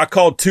 who I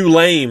called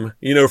Tulane,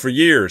 for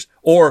years,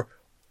 or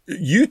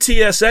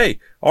UTSA,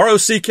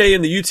 ROCK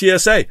in the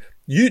UTSA.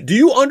 Do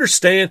you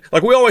understand?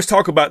 Like, we always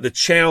talk about the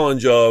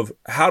challenge of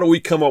how do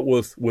we come up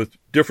with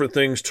different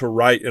things to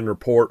write and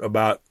report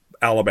about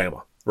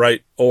Alabama,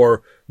 right?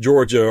 Or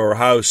Georgia or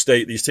Ohio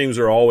State. These teams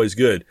are always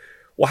good.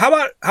 Well,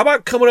 how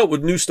about coming up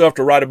with new stuff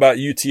to write about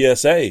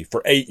UTSA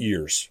for 8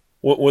 years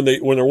when they're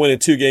winning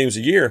 2 games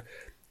a year,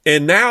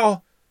 and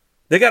now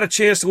they got a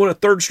chance to win a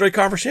 3rd straight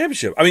conference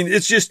championship. I mean,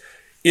 it's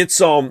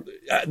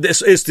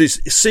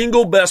the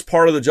single best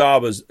part of the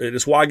job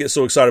it's why I get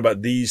so excited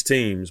about these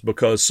teams,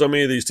 because so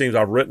many of these teams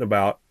I've written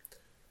about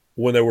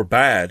when they were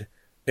bad,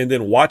 and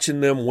then watching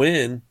them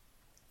win.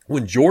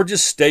 When Georgia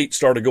State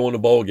started going to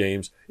bowl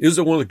games, it was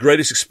one of the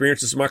greatest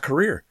experiences of my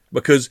career,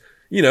 because,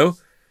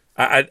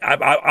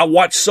 I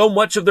watched so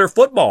much of their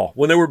football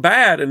when they were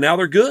bad, and now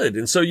they're good.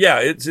 And so,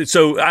 yeah,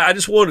 so I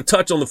just wanted to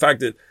touch on the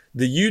fact that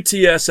the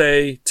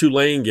UTSA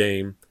Tulane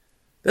game,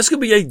 that's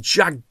going to be a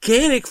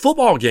gigantic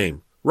football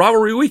game.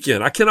 Rivalry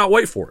weekend. I cannot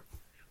wait for it.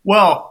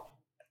 Well,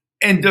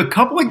 and a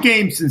couple of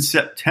games in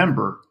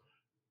September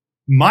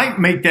might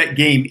make that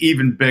game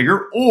even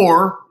bigger,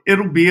 or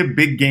it'll be a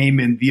big game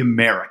in the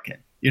American.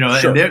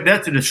 Sure. And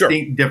that's a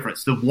distinct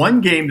difference. The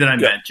one game that I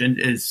mentioned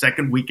is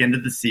second weekend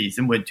of the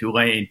season when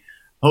Tulane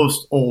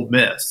hosts Ole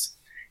Miss.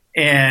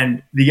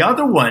 And the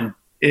other one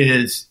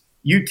is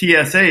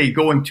UTSA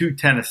going to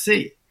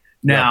Tennessee.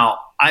 Now,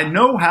 I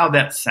know how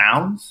that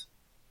sounds,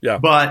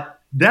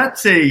 but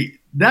that's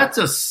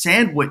a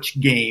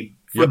sandwich game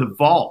for the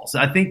Vols.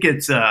 I think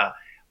it's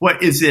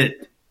what is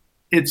it?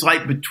 It's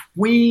like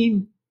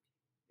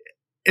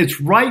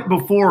it's right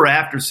before or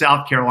after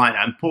South Carolina.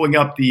 I'm pulling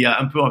up here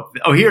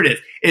it is.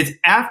 It's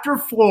after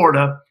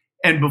Florida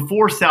and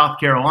before South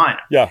Carolina.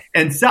 Yeah.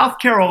 And South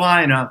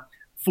Carolina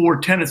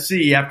for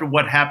Tennessee after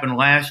what happened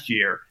last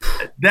year,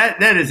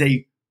 that is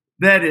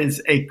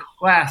a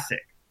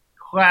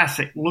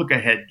classic look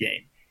ahead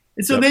game.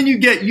 And so then you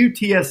get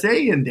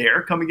UTSA in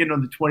there coming in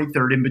on the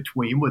 23rd in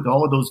between with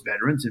all of those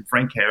veterans and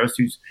Frank Harris,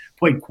 who's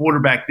played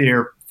quarterback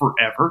there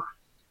forever.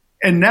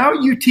 And now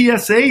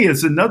UTSA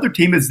is another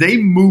team as they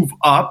move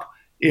up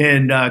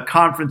in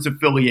conference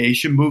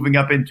affiliation, moving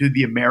up into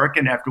the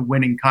American after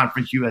winning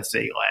Conference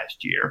USA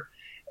last year.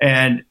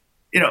 And,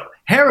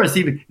 Harris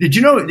even – did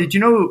you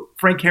know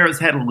Frank Harris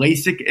had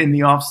LASIK in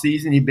the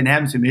offseason? He'd been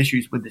having some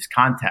issues with his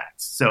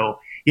contacts. So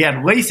 – he had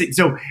LASIK.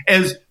 So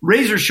as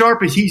razor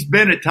sharp as he's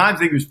been at times, I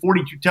think it was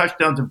 42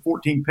 touchdowns and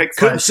 14 picks.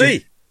 Couldn't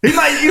see. He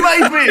might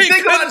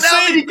think about it now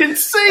that he can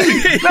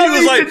see.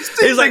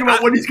 He's like,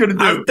 about what he's going to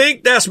do. I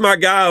think that's my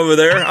guy over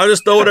there. I'll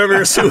just throw it over there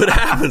and see what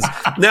happens.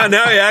 Now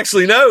he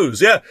actually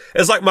knows. Yeah.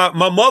 It's like my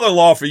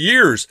mother-in-law for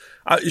years.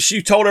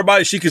 She told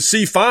everybody she could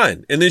see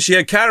fine. And then she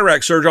had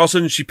cataract surgery. All of a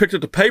sudden she picked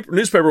up the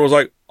newspaper and was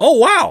like, oh,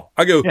 wow.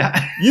 I go,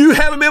 You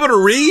haven't been able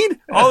to read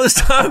all this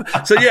time?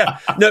 So yeah,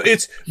 no,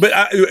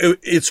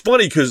 it's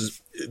funny because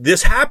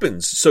this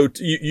happens. So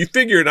you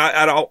figure, and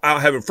I don't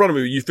have it in front of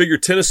me, you figure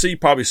Tennessee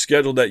probably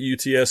scheduled that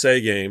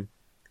UTSA game.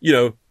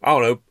 I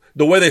don't know.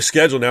 The way they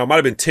schedule now, it might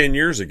have been 10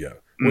 years ago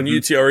when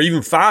or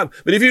even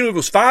 5. But even if it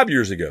was 5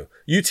 years ago,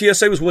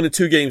 UTSA was winning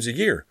 2 games a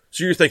year.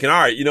 So you're thinking,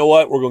 all right, you know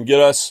what? We're going to get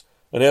us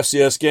an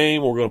FCS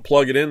game. We're going to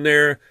plug it in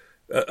there,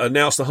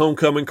 announce the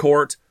homecoming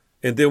court,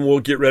 and then we'll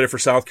get ready for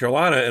South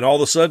Carolina. And all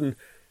of a sudden,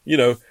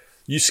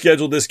 you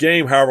scheduled this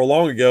game however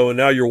long ago, and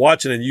now you're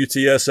watching, and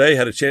UTSA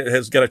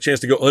has got a chance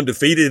to go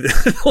undefeated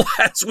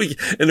last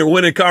week, and they're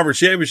winning conference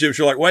championships.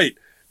 You're like, wait,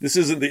 this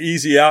isn't the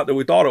easy out that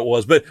we thought it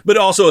was. But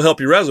also it'll help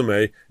your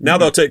resume. Now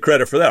they'll take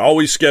credit for that.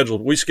 We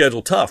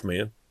scheduled tough,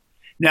 man.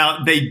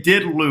 Now, they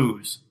did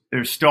lose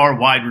their star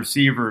wide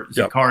receiver,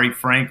 Zachary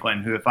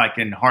Franklin, who, if I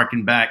can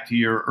harken back to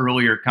your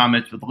earlier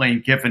comments with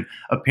Lane Kiffin,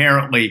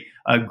 apparently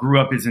grew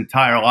up his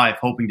entire life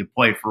hoping to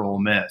play for Ole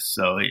Miss.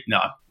 So, no,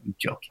 I'm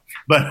joking.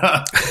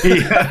 But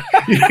he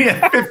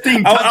had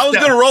 15 touchdowns. I was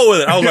going to roll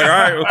with it. I was like, all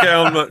right, okay,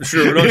 I'm not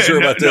sure. We're not sure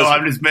about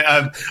this.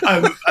 No,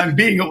 I'm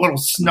being a little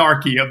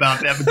snarky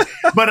about that.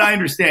 But I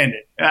understand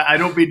it. I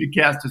don't mean to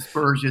cast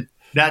aspersions.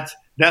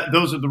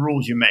 Those are the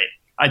rules you make.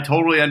 I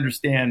totally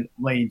understand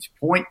Lane's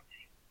point.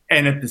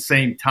 And at the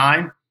same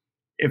time,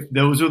 if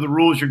those are the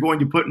rules you're going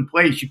to put in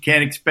place, you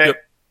can't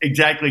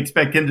exactly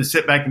expect him to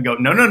sit back and go,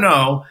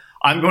 no,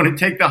 I'm going to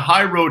take the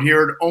high road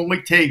here and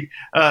only take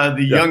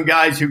the young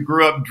guys who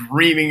grew up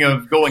dreaming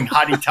of going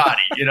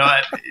hotty-toddy.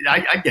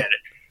 I get it.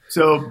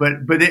 So,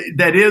 but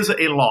that is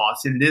a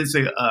loss, and it is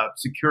a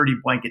security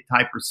blanket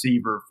type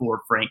receiver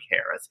for Frank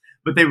Harris.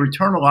 But they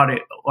return a lot of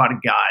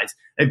guys.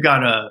 They've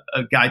got a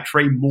guy,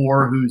 Trey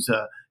Moore, who's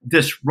a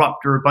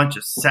disruptor, a bunch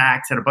of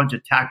sacks, had a bunch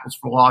of tackles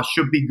for loss,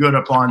 should be good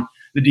up on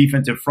the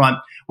defensive front.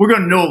 We're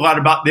going to know a lot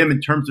about them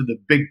in terms of the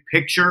big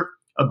picture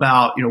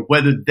about,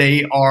 whether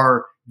they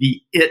are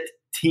the it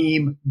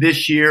team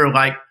this year,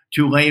 like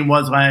Tulane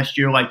was last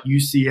year, like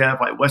UCF,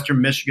 like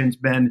Western Michigan's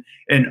been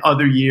in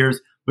other years,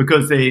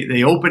 because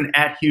they open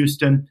at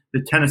Houston,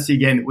 the Tennessee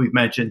game that we've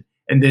mentioned,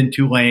 and then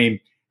Tulane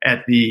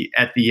at the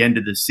end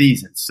of the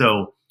season.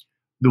 So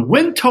the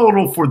win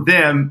total for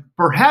them,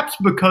 perhaps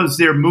because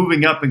they're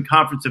moving up in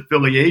conference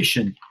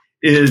affiliation,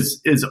 is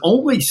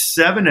only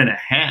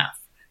 7.5.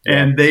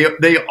 And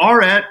they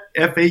are at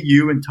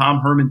FAU and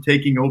Tom Herman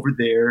taking over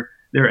there.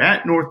 They're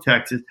at North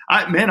Texas.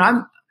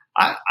 I'll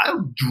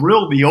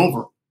drill the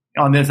over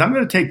on this. I'm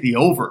going to take the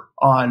over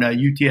on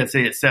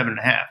UTSA at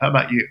 7.5. How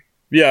about you?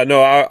 Yeah,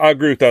 no, I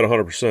agree with that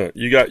 100%.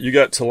 You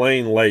got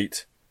Tulane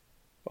late.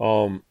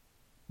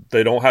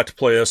 They don't have to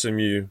play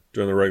SMU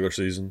during the regular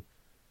season.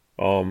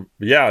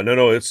 Yeah,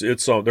 no, it's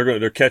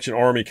they're catching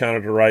Army kind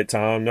of at the right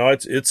time. No,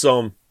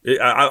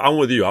 I'm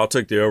with you. I'll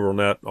take the over on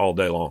that all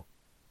day long.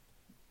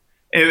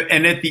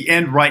 And at the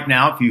end, right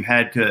now, if you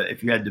had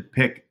to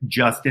pick,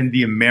 Justin,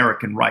 the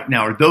American right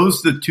now, are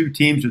those the two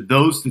teams? Are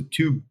those the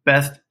two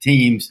best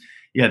teams?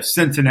 You have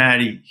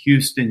Cincinnati,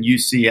 Houston,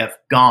 UCF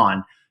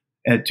gone.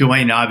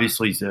 Tulane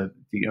obviously is the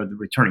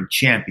returning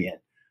champion.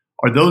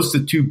 Are those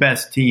the two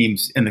best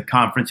teams in the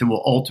conference, and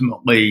will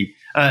ultimately,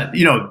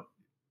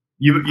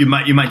 you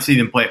might see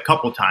them play a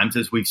couple times,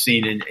 as we've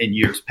seen in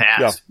years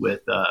past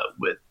with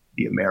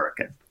the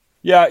American.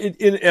 Yeah,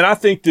 and I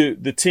think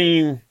the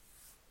team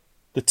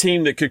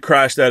that could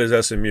crash that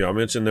is SMU. I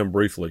mentioned them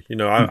briefly.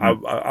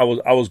 I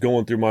was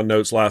going through my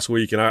notes last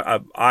week, and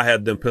I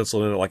had them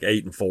penciled in at like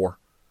 8-4,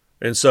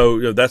 and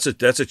so that's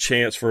a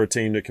chance for a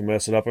team that can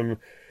mess it up. I mean,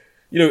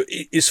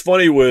 it's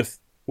funny with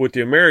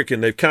the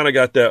American, they've kind of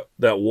got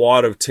that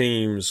wad of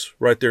teams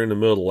right there in the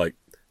middle, like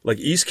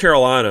East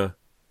Carolina.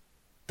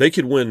 They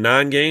could win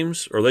 9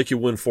 games or they could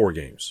win 4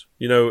 games.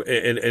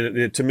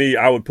 And to me,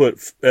 I would put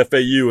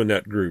FAU in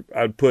that group.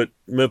 I'd put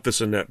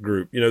Memphis in that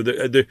group.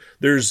 There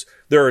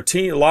are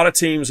a lot of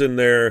teams in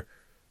there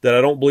that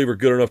I don't believe are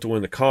good enough to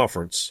win the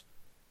conference,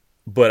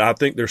 but I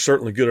think they're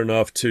certainly good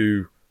enough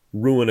to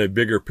ruin a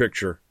bigger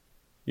picture,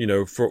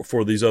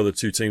 for these other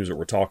two teams that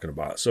we're talking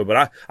about. So,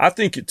 but I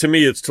think, to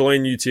me, it's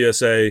Tulane,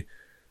 UTSA,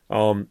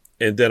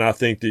 and then I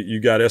think that you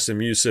got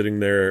SMU sitting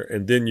there,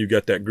 and then you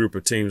got that group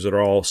of teams that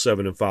are all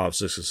 7-5,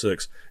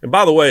 6-6. And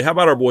by the way, how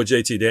about our boy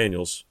JT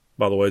Daniels?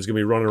 By the way, he's going to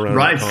be running around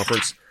the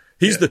conference.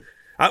 He's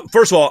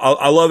first of all,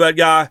 I love that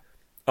guy.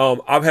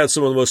 I've had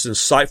some of the most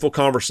insightful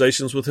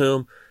conversations with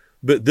him,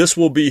 but this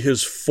will be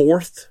his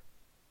 4th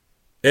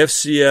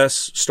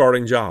FCS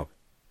starting job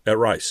at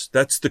Rice.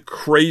 That's the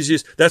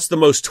craziest. That's the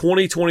most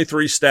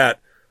 2023 stat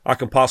I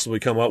can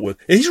possibly come up with.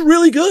 And he's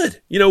really good.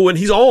 When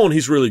he's on,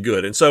 he's really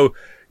good. And so,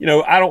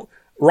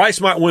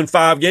 Rice might win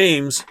 5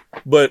 games,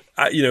 but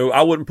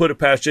I wouldn't put it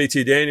past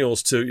JT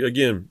Daniels to,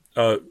 again,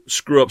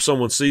 screw up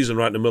someone's season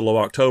right in the middle of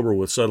October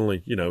with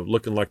suddenly,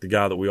 looking like the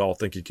guy that we all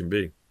think he can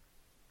be.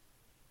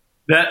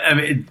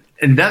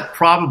 And that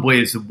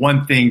probably is the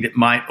one thing that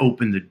might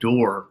open the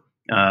door.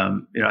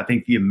 I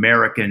think the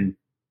American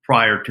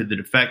prior to the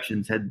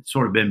defections had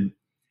sort of been,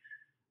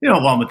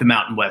 along with the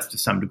Mountain West to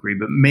some degree,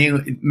 but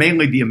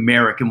mainly the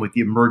American, with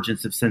the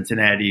emergence of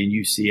Cincinnati and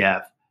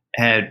UCF,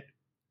 had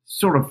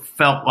sort of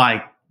felt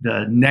like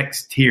the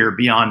next tier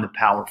beyond the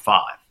Power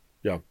 5.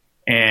 Yeah.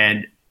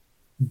 And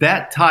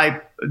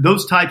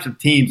those types of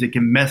teams that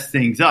can mess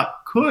things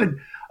up could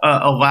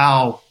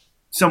allow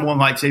someone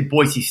like, say,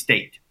 Boise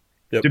State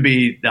to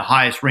be the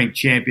highest ranked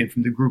champion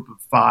from the group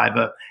of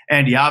 5.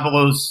 Andy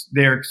Avalos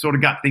there sort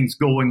of got things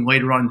going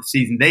later on in the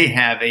season. They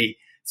have a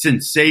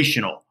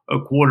sensational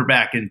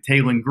quarterback in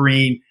Taylon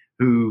Green,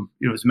 who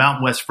was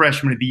Mountain West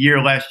Freshman of the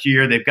Year last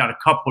year. They've got a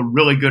couple of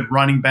really good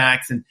running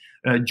backs, and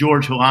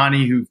George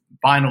Helani, who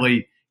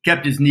finally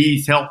kept his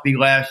knees healthy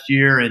last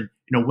year and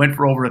went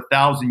for over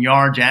 1,000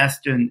 yards.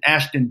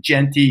 Ashton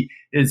Genty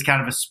is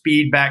kind of a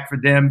speed back for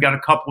them. Got a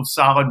couple of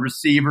solid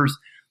receivers.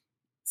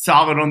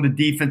 Solid on the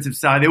defensive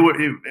side. They were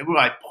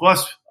like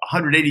plus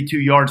 182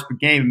 yards per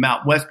game in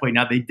Mountain West play.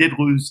 Now they did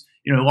lose,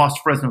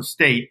 lost Fresno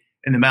State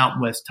in the Mountain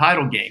West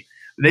title game.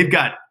 They've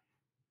got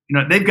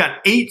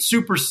 8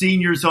 super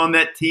seniors on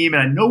that team,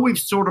 and I know we've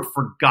sort of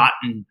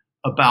forgotten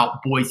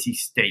about Boise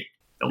State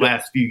the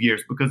last few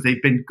years because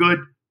they've been good,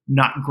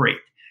 not great.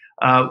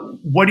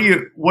 What do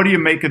you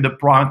make of the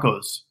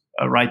Broncos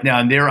right now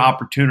and their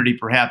opportunity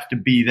perhaps to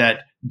be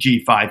that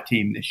G5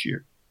 team this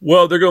year?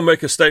 Well, they're going to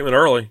make a statement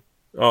early.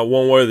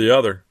 One way or the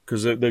other,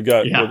 because they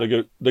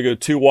go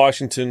to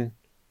Washington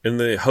and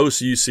they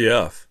host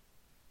UCF,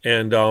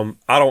 and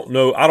I don't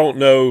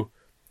know.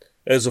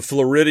 As a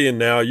Floridian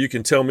now, you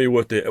can tell me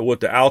what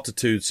the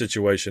altitude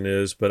situation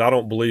is, but I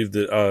don't believe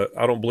that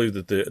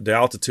the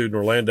altitude in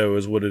Orlando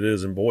is what it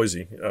is in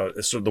Boise.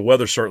 So the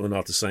weather's certainly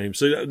not the same.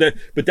 So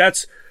but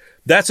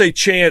that's a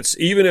chance,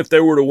 even if they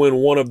were to win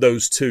one of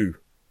those two.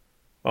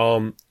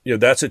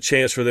 That's a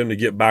chance for them to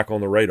get back on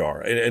the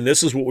radar. And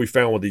this is what we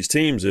found with these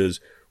teams is,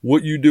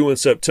 what you do in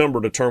September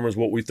determines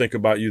what we think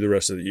about you the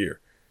rest of the year.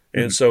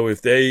 And so if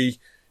they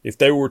if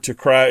they were to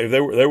they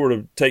were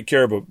to take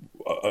care of a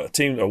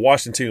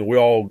Washington team that we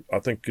all, I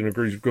think, can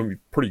agree is going to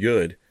be pretty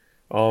good.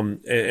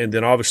 And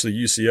then obviously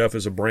UCF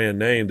is a brand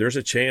name. There's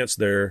a chance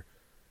there,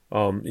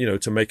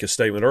 to make a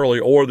statement early,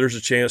 or there's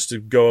a chance to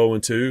go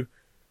 0-2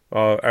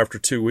 after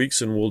 2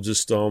 weeks, and we'll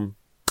just,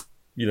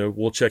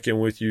 we'll check in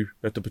with you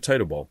at the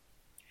Potato Bowl.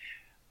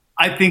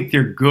 I think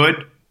they're good,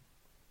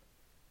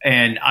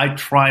 and I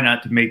try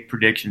not to make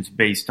predictions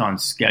based on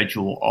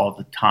schedule all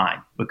the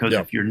time, because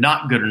if you're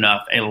not good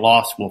enough, a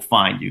loss will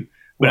find you.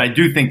 But I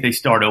do think they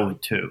start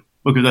 0-2.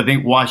 Because I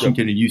think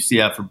Washington and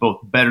UCF are both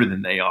better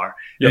than they are.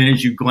 And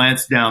as you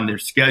glance down their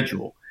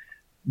schedule,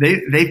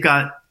 they've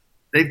got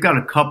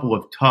a couple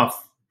of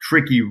tough,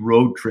 tricky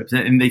road trips,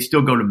 and they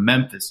still go to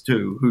Memphis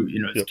too, who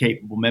is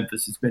capable.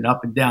 Memphis has been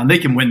up and down. They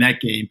can win that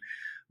game,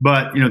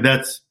 but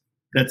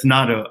that's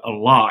not a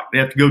lock. They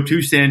have to go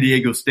to San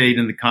Diego State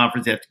in the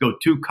conference. They have to go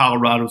to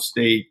Colorado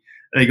State.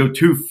 They go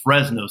to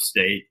Fresno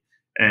State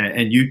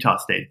and Utah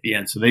State at the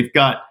end. So they've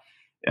got.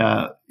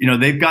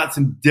 They've got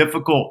some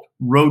difficult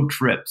road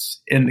trips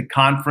in the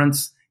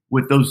conference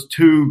with those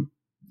two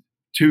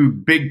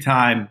big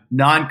time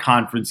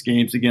non-conference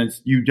games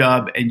against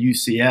UW and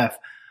UCF.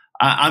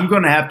 I'm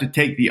going to have to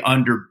take the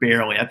under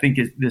barely. I think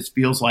this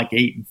feels like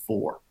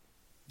 8-4.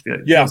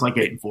 It feels like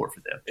 8-4 for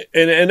them.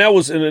 And that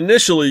was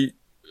initially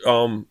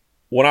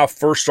when I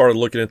first started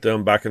looking at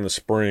them back in the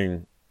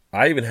spring.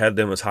 I even had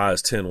them as high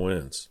as 10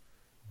 wins.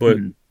 But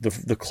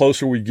the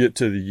closer we get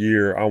to the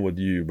year, I'm with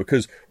you.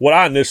 Because what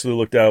I initially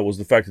looked at was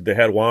the fact that they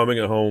had Wyoming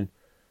at home.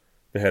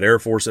 They had Air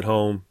Force at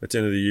home at the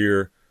end of the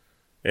year.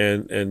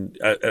 And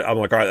I'm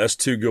like, all right, that's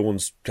two good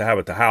ones to have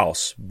at the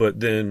house. But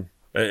then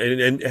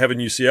and having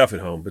UCF at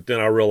home. But then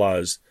I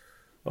realized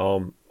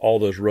all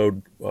those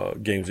road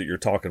games that you're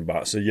talking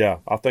about. So, yeah,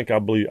 I think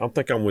I'm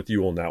with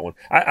you on that one.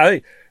 I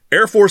think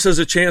Air Force has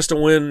a chance to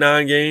win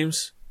 9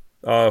 games.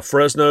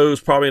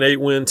 Fresno's probably an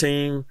 8-win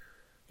team.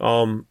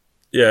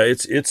 Yeah,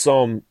 it's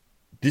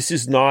this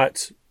is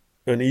not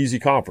an easy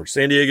conference.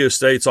 San Diego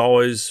State's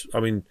always,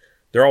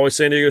 they're always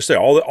San Diego State.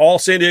 All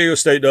San Diego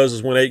State does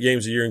is win 8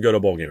 games a year and go to a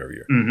bowl game every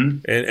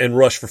year, and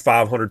rush for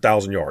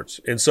 500,000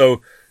 yards. And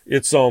so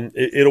it's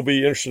it'll be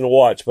interesting to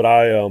watch.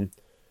 But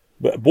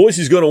but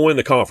Boise's going to win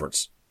the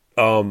conference.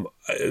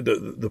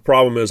 The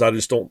problem is I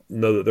just don't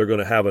know that they're going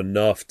to have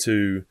enough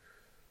to,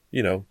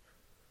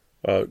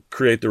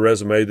 create the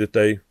resume that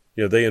they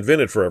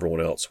invented for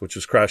everyone else, which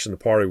is crashing the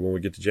party when we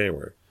get to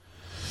January.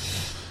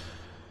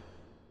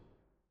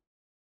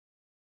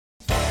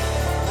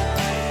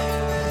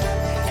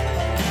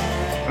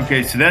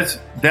 Okay, so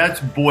that's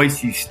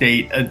Boise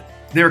State.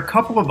 There are a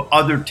couple of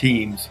other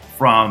teams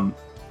from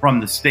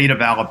the state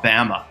of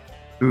Alabama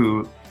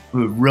who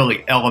have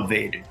really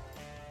elevated.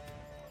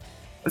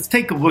 Let's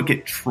take a look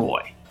at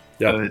Troy.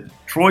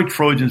 Troy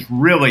Trojans,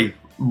 really,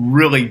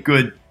 really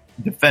good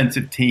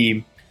defensive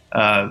team.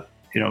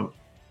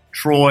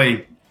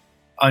 Troy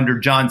under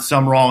John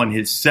Summerall in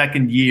his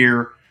second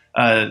year.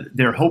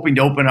 They're hoping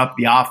to open up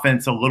the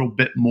offense a little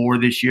bit more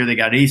this year. They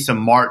got Asa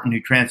Martin, who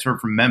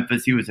transferred from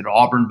Memphis. He was at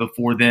Auburn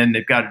before then.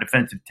 They've got a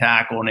defensive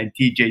tackle named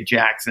T.J.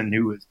 Jackson,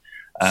 who was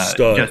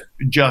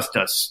just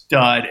a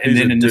stud. And He's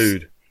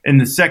then in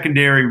the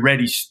secondary,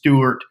 Reddy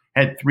Stewart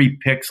had 3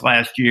 picks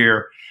last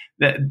year.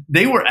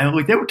 They were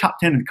top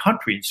 10 in the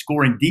country in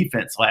scoring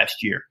defense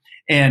last year.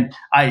 And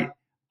I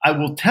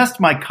will test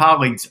my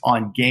colleagues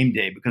on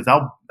GameDay because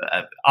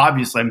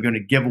obviously I'm going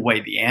to give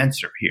away the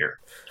answer here.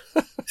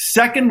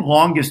 Second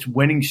longest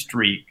winning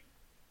streak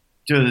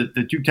to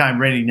the 2-time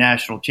reigning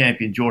national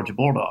champion Georgia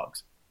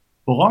Bulldogs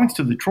belongs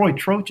to the Troy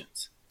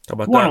Trojans. How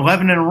about won that?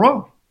 11 in a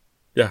row.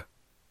 Yeah.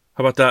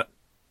 How about that?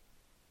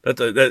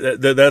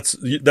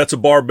 That's a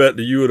bar bet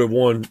that you would have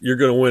won. You're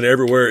going to win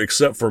everywhere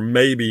except for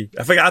maybe.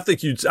 I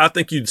think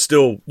you'd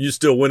still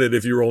win it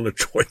if you were on the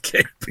Troy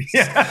campus.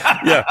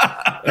 Yeah.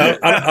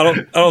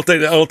 I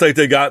don't think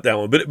they got that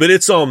one. But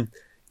it's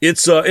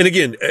and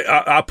again,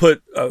 I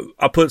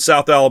put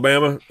South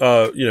Alabama,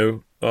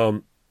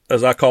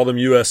 as I call them,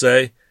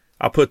 USA.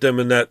 I put them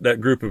in that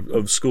group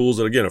of schools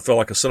that, again, I felt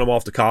like I sent them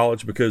off to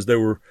college because they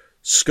were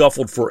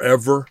scuffled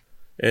forever.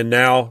 And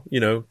now,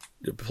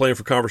 playing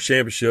for conference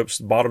championships,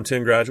 bottom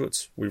 10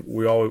 graduates.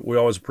 We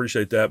always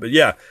appreciate that. But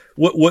yeah,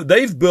 what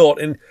they've built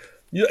and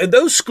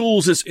those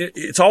schools,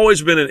 it's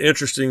always been an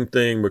interesting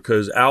thing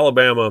because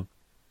Alabama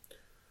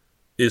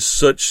is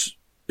such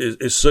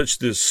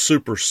this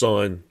super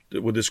sun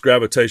with this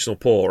gravitational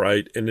pull,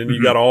 right? And then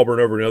you got Auburn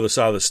over on the other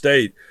side of the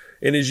state.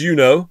 And as you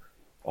know,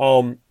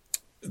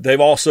 they've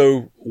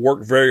also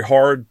worked very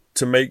hard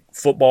to make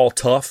football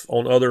tough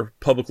on other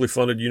publicly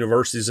funded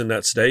universities in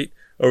that state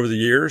over the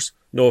years.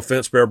 No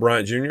offense, Bear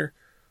Bryant Jr.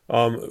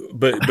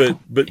 But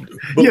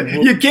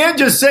you can't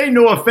just say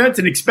no offense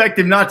and expect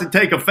him not to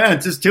take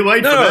offense. It's too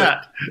late for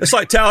that. It's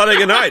like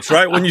Talladega Nights,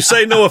 right? When you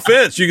say no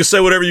offense, you can say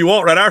whatever you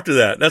want right after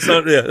that. That's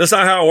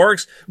not how it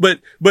works.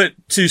 But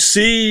to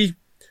see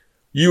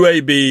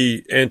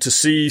UAB and to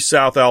see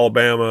South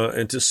Alabama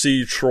and to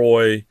see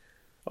Troy,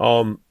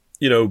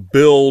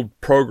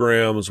 build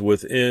programs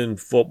within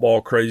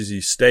football crazy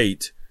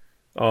state,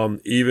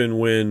 even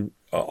when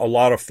a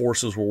lot of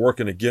forces were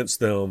working against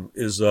them,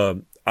 is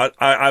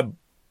I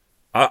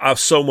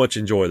so much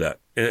enjoy that.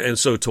 And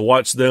so to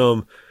watch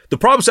them, the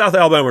problem South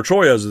Alabama and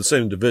Troy has is the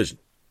same division,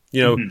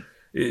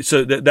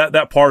 so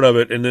that part of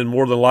it, and then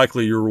more than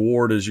likely your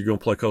reward is you're going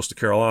to play Coastal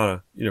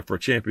Carolina, for a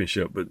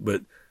championship. But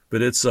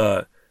it's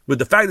but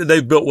the fact that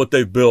they've built what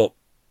they've built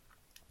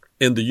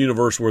in the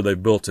universe where they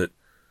built it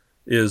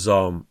is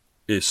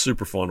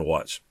super fun to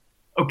watch.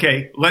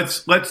 Okay,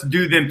 let's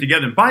do them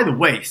together. And by the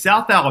way,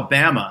 South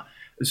Alabama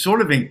is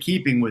sort of in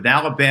keeping with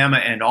Alabama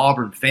and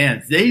Auburn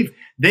fans. They've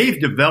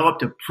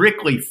developed a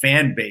prickly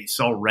fan base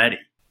already.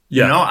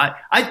 Yeah.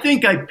 I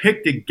think I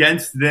picked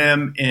against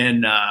them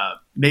in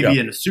maybe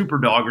in a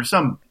Superdog or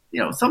some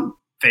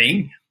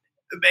thing.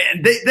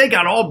 Man, they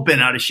got all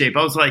bent out of shape.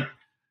 I was like,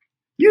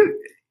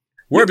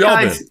 where have y'all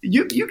been?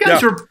 You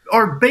guys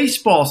are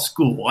baseball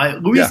school,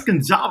 Luis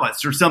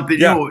Gonzalez or something.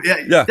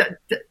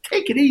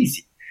 Take it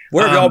easy.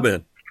 Where have y'all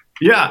been?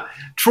 Yeah,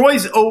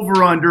 Troy's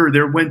over under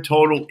their win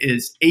total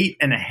is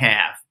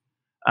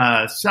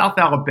 8.5. South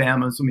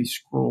Alabama's. Let me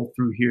scroll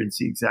through here and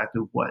see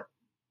exactly what.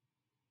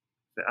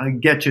 I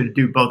get you to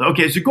do both.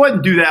 Okay, so go ahead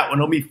and do that one.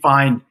 Let me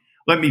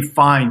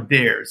find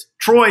theirs.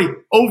 Troy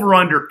over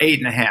under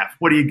 8.5.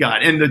 What do you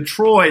got? And the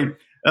Troy,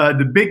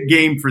 the big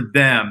game for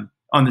them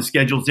on the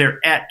schedules, they're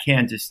at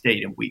Kansas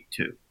State in week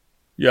 2.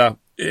 Yeah,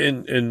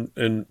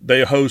 and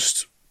they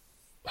host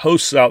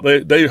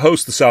they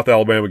host the South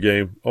Alabama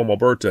game on my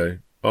birthday.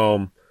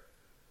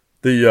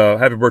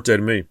 Happy birthday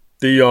to me.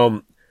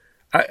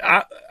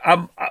 I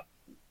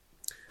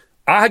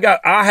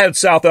had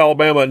South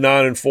Alabama at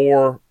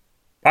 9-4.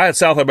 I had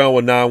South Alabama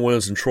with 9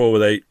 wins and Troy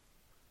with 8.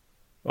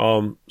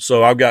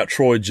 So I've got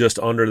Troy just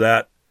under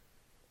that.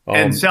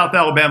 And South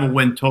Alabama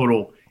win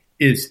total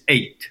is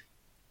 8.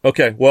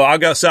 Okay, well, I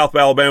got South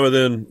Alabama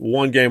then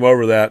 1 game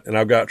over that, and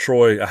I've got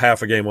Troy a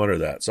half a game under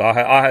that. So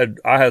I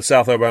had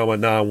South Alabama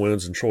at 9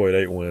 wins and Troy at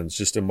 8 wins,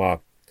 just in my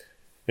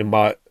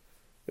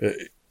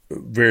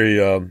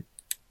very I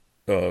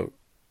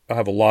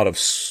have a lot of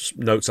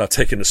notes I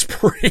take in the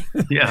spring.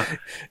 Yeah,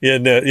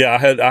 and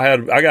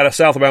I got a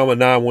South Alabama at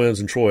 9 wins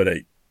and Troy at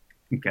 8.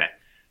 Okay,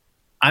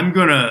 I'm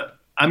gonna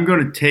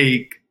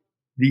take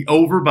the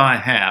over by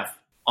half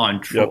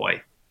on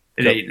Troy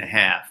at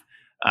 8.5.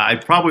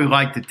 I'd probably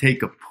like to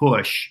take a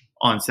push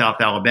on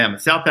South Alabama.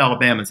 South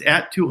Alabama's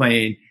at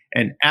Tulane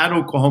and at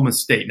Oklahoma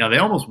State. Now, they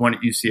almost won at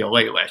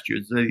UCLA last year.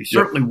 So they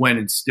certainly went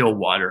in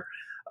Stillwater.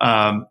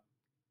 But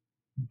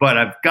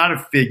I've got to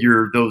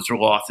figure those are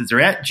losses.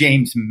 They're at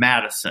James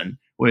Madison,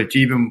 which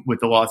even with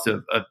the loss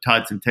of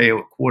Todd Centeio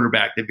at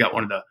quarterback, they've got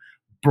one of the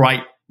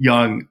bright,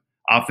 young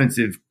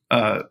offensive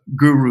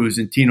gurus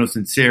in Tino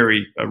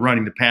Sinceri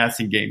running the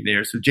passing game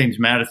there. So James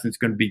Madison's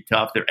going to be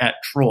tough. They're at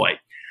Troy.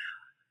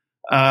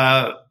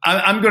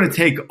 I'm going to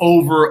take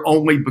over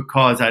only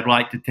because I'd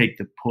like to take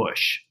the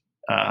push.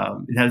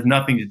 It has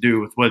nothing to do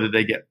with whether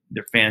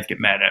their fans get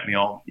mad at me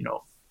all,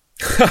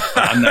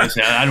 I'm not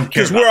saying I don't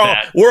care about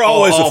that. We're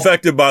always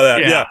affected by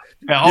that. Yeah.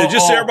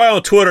 Just so everybody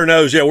on Twitter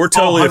knows, we're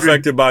totally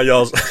affected by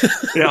y'all's.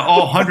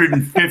 All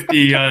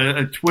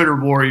 150 Twitter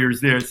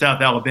warriors there at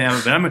South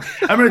Alabama. But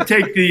I'm going to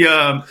take the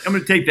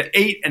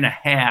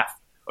 8.5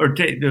 or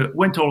take the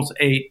win total's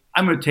 8.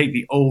 I'm going to take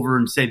the over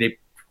and say they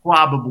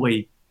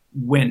probably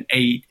win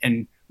 8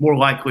 and more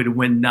likely to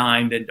win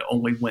 9 than to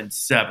only win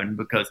 7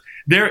 because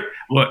they're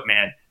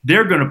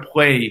going to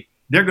play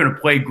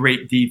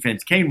great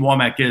defense. Kane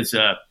Womack is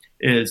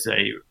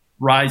a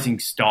rising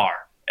star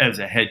as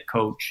a head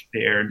coach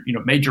there.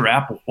 Major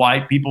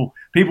Applewhite, people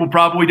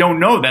probably don't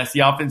know that's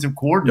the offensive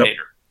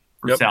coordinator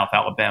for South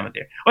Alabama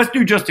there. Let's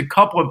do just a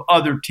couple of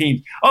other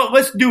teams. Oh,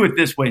 let's do it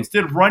this way.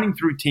 Instead of running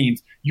through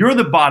teams, you're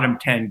the bottom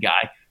 10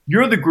 guy.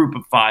 You're the group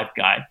of 5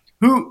 guy.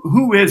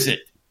 Who is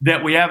it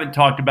that we haven't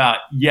talked about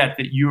yet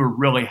that you are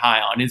really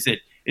high on? Is it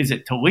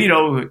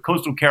Toledo,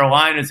 Coastal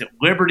Carolina? Is it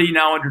Liberty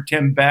now under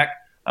Tim Beck?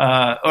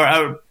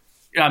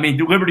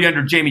 Liberty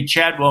under Jamie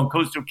Chadwell and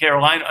Coastal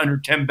Carolina under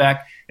Tim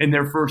Beck in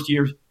their first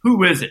years.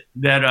 Who is it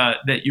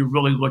that you're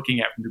really looking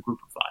at from the group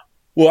of 5?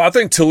 Well, I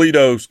think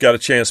Toledo's got a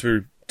chance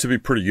to be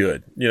pretty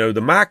good. The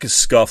MAC is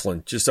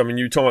scuffling.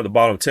 You're talking about the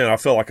bottom 10. I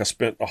feel like I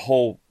spent a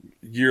whole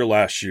year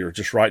last year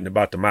just writing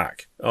about the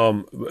MAC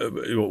when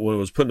it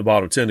was putting the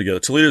bottom 10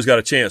 together. Toledo's got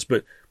a chance,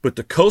 but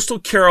the Coastal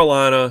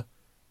Carolina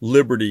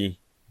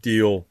Liberty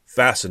deal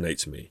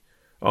fascinates me.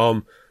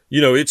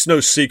 It's no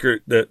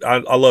secret that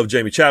I love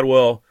Jamie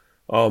Chadwell.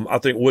 I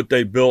think what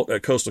they built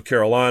at Coastal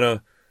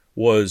Carolina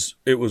was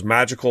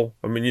magical.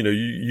 I mean,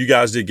 you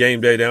guys did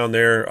game day down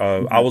there.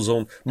 I was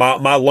on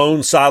my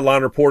lone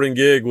sideline reporting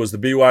gig was the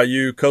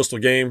BYU Coastal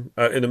game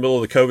in the middle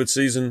of the COVID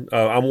season.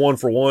 I'm 1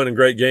 for 1 in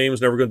great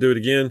games. Never going to do it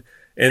again.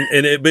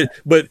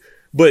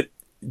 But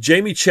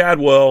Jamie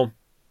Chadwell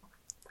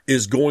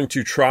is going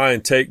to try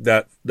and take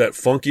that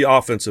funky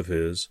offense of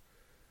his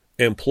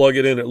and plug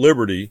it in at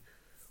Liberty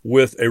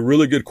with a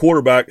really good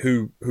quarterback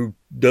who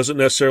doesn't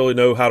necessarily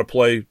know how to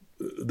play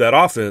that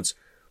offense.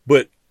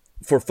 But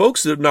for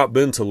folks that have not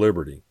been to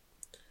Liberty,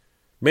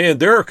 man,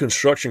 there are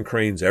construction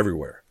cranes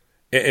everywhere.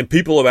 And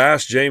people have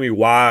asked Jamie,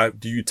 why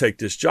do you take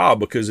this job?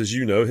 Because, as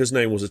you know, his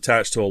name was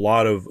attached to a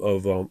lot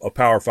of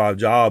Power 5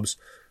 jobs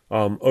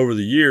over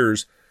the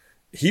years.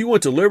 He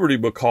went to Liberty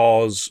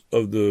because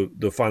of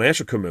the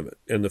financial commitment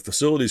and the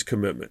facilities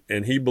commitment,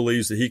 and he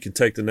believes that he can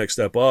take the next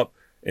step up.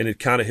 And it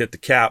kind of hit the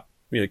cap,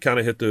 kind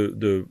of hit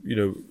the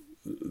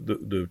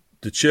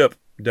chip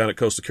down at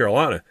Coastal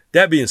Carolina.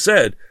 That being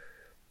said,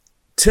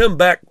 Tim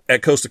Beck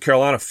at Coastal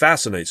Carolina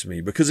fascinates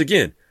me because,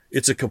 again,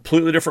 it's a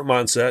completely different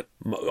mindset.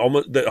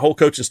 Almost, the whole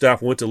coaching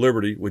staff went to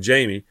Liberty with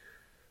Jamie.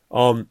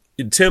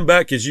 Tim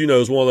Beck, as you know,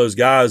 is one of those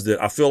guys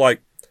that I feel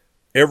like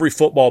every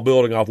football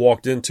building I've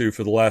walked into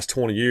for the last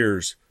 20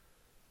 years,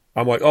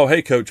 I'm like, oh,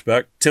 hey, Coach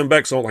Beck. Tim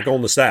Beck's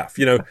on the staff.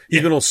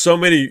 He's been on so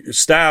many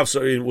staffs,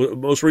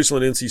 most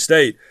recently at NC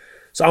State.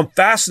 So I'm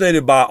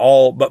fascinated by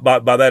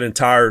by that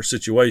entire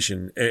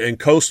situation. And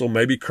Coastal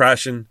maybe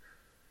crashing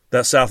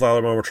that South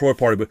Alabama Troy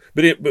party.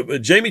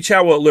 But Jamie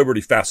Chadwell at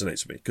Liberty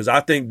fascinates me because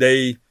I think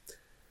they,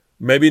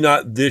 maybe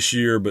not this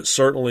year, but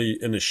certainly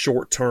in the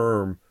short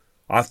term,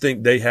 I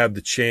think they have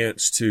the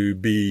chance to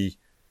be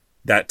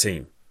that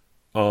team.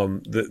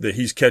 That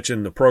he's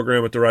catching the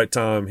program at the right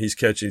time. He's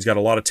got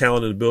a lot of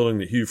talent in the building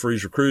that Hugh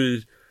Freeze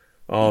recruited.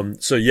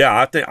 So yeah,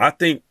 I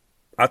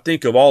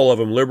think of all of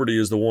them, Liberty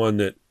is the one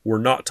that we're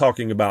not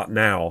talking about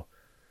now,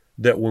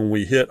 that when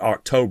we hit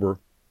October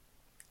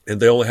and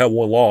they only have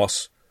one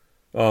loss,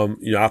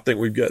 I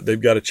think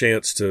they've got a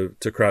chance to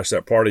crash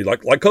that party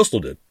like Coastal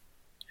did.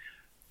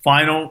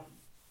 Final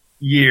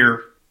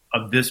year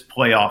of this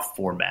playoff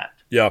format.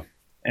 Yeah.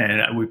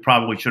 And we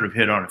probably should have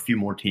hit on a few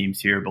more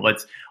teams here, but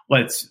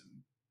let's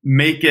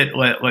make it,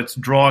 let's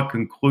draw a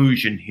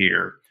conclusion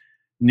here.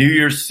 New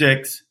Year's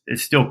Six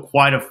is still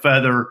quite a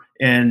feather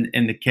in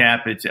the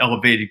cap. It's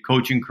elevated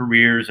coaching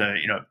careers,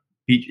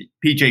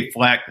 PJ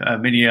Fleck,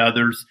 many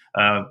others,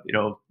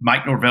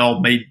 Mike Norvell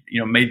made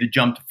the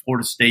jump to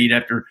Florida State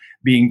after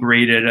being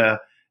great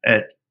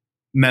at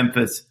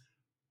Memphis.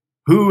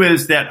 Who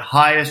is that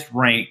highest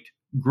ranked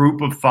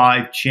Group of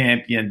 5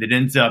 champion that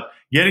ends up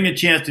getting a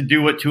chance to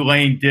do what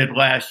Tulane did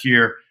last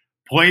year,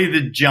 play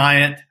the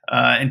Giant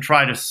and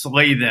try to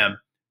slay them?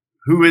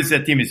 Who is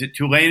that team? Is it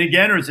Tulane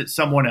again, or is it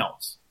someone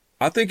else?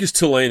 I think it's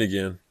Tulane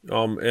again,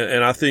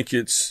 and I think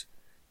it's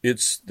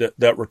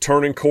that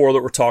returning core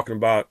that we're talking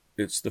about.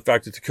 It's the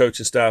fact that the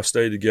coaching staff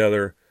stayed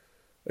together.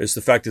 It's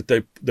the fact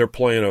that they're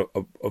playing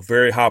a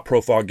very high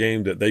profile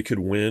game that they could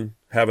win,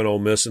 having Ole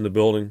Miss in the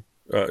building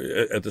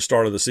at the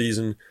start of the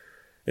season,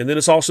 and then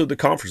it's also the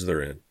conference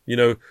they're in.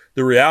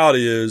 The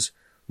reality is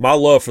my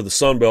love for the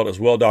Sun Belt is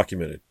well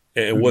documented.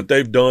 And what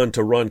they've done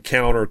to run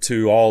counter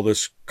to all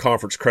this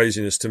conference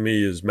craziness to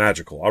me is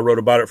magical. I wrote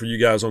about it for you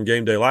guys on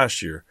Game Day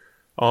last year.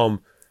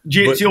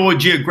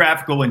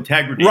 Geographical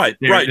integrity, right?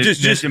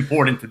 Just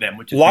important to them.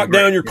 Which is lock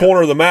down your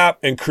corner of the map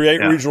and create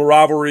regional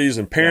rivalries,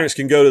 and parents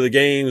can go to the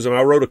games.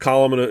 I wrote a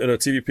column in a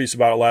TV piece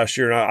about it last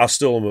year, and I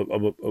still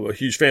am a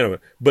huge fan of it.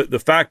 But the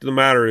fact of the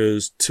matter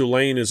is,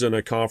 Tulane is in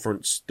a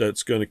conference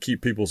that's going to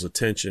keep people's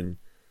attention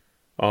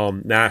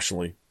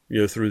nationally,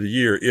 through the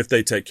year if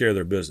they take care of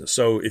their business.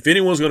 So if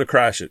anyone's going to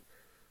crash it,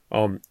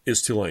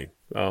 it's Tulane,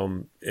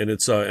 and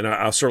it's and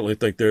I certainly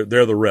think they're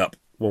the rep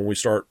when we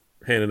start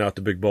handing out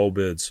the big bowl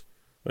bids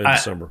in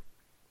December.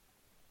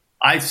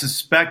 I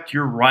suspect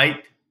you're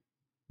right,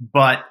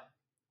 but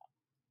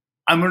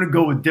I'm going to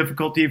go with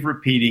difficulty of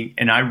repeating,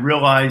 and I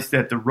realize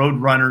that the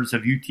Roadrunners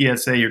of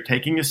UTSA are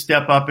taking a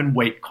step up in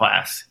weight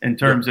class in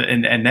terms of,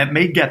 and that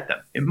may get them.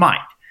 It might.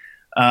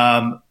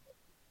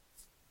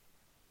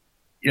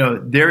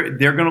 They're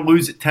going to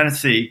lose at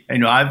Tennessee.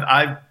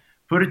 I've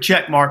put a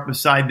check mark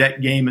beside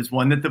that game as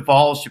one that the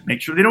Vols should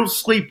make sure they don't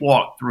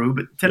sleepwalk through,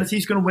 but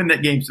Tennessee's going to win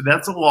that game, so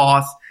that's a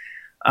loss.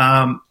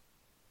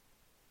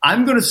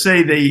 I'm going to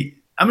say they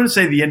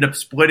end up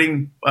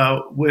splitting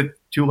with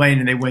Tulane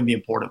and they win the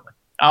important one.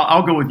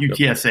 I'll go with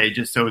UTSA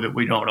just so that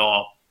we don't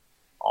all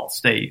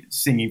stay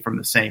singing from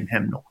the same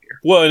hymnal here.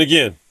 Well, and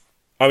again,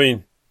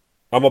 I'm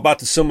about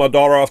to send my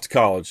daughter off to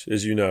college,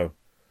 as you know,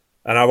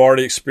 and I've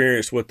already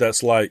experienced what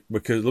that's like.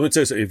 Because let me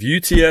tell you something: if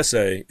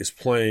UTSA is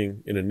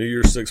playing in a New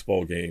Year's Six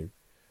bowl game,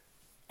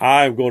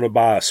 I'm going to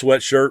buy a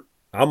sweatshirt.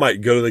 I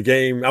might go to the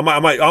game. I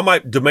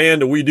might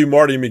demand that we do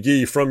Marty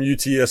McGee from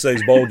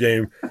UTSA's bowl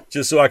game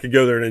just so I could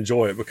go there and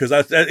enjoy it. Because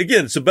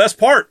again, it's the best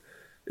part.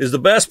 The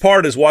best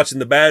part is watching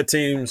the bad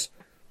teams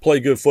play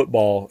good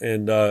football,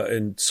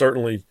 and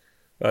certainly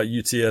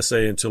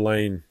UTSA and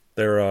Tulane,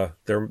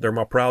 they're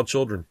my proud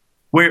children.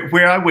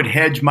 Where I would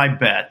hedge my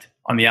bet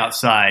on the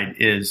outside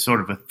is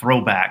sort of a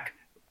throwback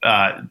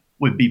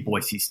would be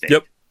Boise State.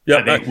 Yep.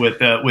 I think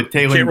with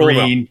Taylor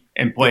Green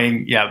and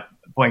playing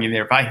in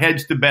there. If I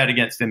hedged the bet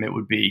against them, it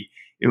would be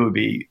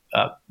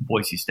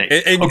Boise State.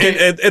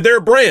 And they're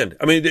a brand.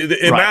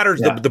 It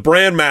matters. Yeah. The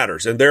brand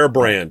matters, and they're a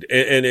brand.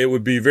 And it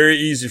would be very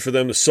easy for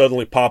them to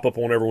suddenly pop up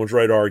on everyone's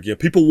radar again.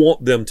 People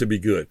want them to be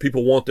good.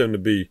 People want them to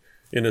be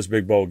in those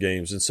big bowl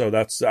games. And so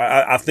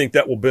I think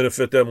that will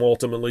benefit them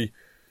ultimately.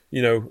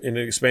 in an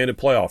expanded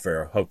playoff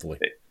era, hopefully.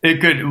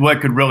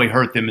 What could really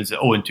hurt them is an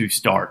 0-2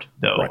 start,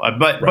 though. Right.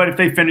 But if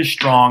they finish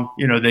strong,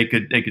 they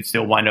could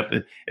still wind up,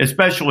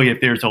 especially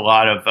if there's a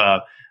lot of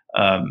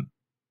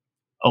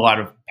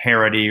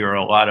parity or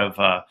a lot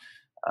of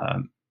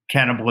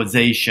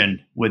cannibalization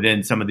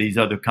within some of these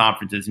other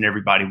conferences, and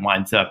everybody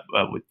winds up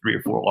with 3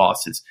 or 4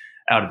 losses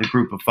out of the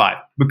group of 5.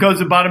 Because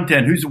the bottom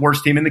 10, who's the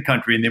worst team in the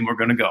country, and then we're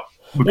going to go.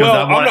 Because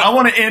I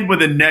want to end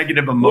with a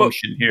negative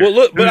emotion here. Well,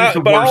 look, but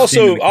I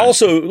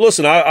also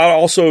listen. I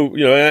also,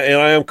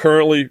 and I am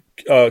currently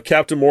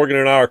Captain Morgan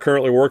and I are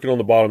currently working on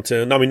the bottom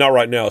 10. I mean, not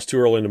right now; it's too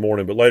early in the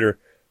morning. But later,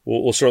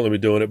 we'll certainly be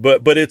doing it.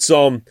 But it's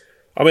I mean,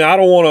 I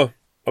don't want to.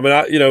 I mean,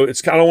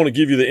 it's kind of want to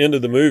give you the end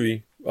of the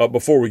movie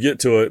before we get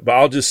to it. But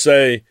I'll just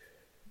say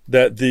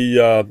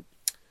that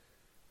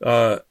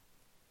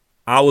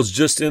I was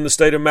just in the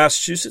state of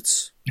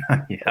Massachusetts.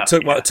 Yeah,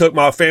 took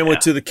my family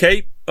to the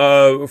Cape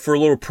for a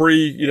little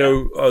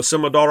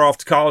send my daughter off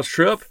to college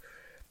trip,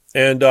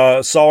 and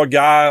saw a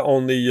guy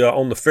on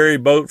the ferry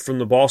boat from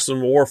the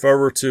Boston Wharf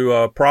over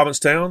to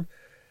Provincetown,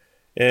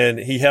 and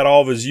he had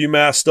all of his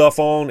UMass stuff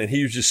on, and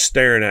he was just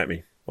staring at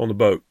me on the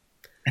boat.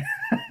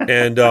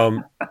 and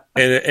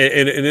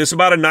it's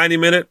about a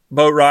 90-minute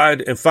boat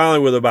ride, and finally,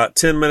 with about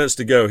 10 minutes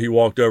to go, he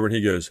walked over and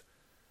he goes,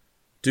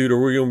 "Dude, are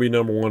we going to be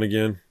number 1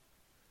 again?"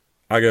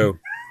 I go,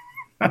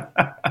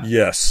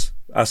 "Yes."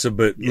 I said,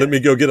 "But let me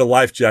go get a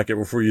life jacket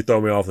before you throw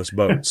me off this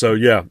boat." So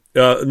yeah,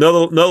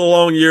 another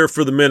long year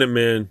for the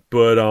Minutemen,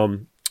 but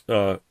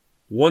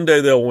one day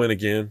they'll win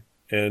again.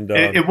 And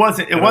it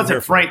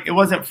wasn't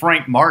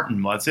Frank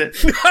Martin, was it?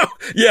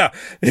 Yeah,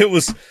 it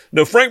was.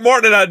 No, Frank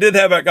Martin and I did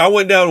have. I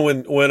went down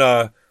when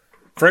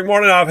Frank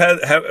Martin and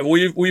I've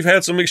we've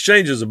had some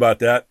exchanges about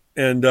that,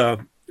 and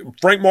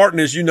Frank Martin,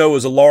 as you know,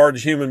 is a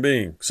large human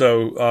being.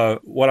 So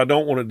what I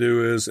don't want to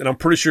do is, and I'm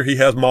pretty sure he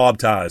has mob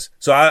ties.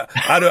 So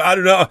I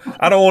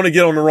don't want to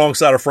get on the wrong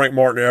side of Frank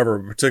Martin ever,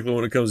 particularly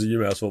when it comes to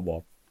UMass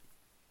football.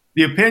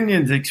 The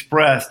opinions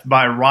expressed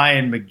by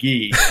Ryan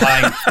McGee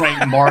tying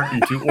Frank Martin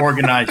to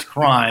organized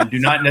crime do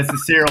not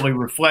necessarily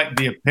reflect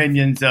the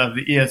opinions of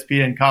the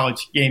ESPN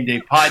College Game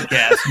Day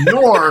podcast,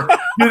 nor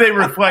do they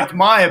reflect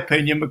my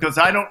opinion, because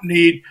I don't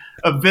need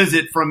a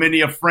visit from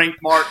any of Frank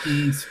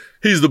Martin's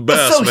He's the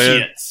best,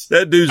 associates. Man.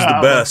 That dude's the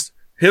best.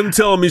 Him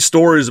telling me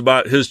stories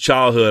about his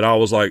childhood, I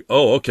was like,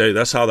 "Oh, okay,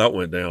 that's how that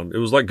went down." It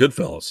was like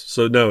Goodfellas.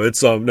 So no,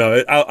 it's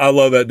I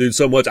love that dude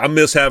so much. I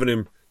miss having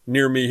him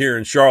near me here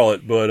in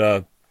Charlotte,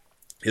 but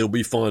it'll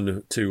be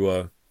fun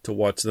to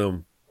watch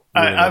them.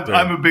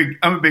 I'm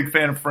a big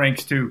fan of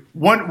Frank's too.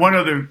 One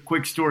other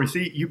quick story.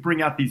 See, you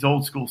bring out these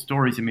old school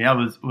stories to me. I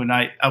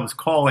was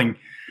calling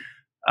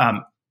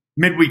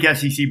midweek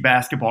SEC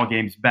basketball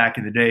games back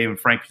in the day when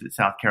Frank was at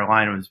South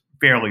Carolina. It was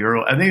fairly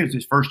early. I think it was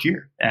his first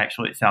year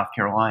actually at South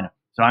Carolina.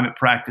 So I'm at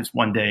practice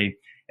one day,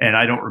 and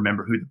I don't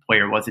remember who the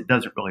player was. It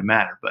doesn't really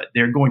matter, but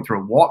they're going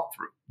through a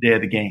walkthrough day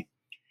of the game,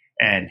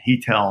 and he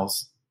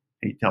tells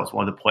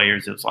one of the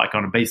players, it was like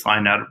on a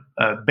baseline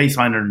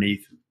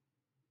underneath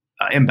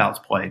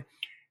inbounds play,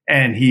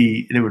 and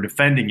they were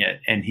defending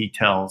it, and he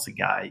tells the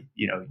guy,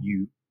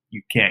 you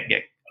can't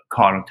get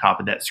caught on top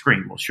of that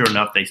screen. Well, sure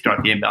enough, they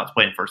start the inbounds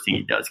play, and first thing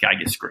he does, guy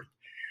gets screened.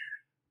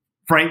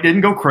 Frank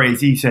didn't go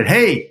crazy. He said,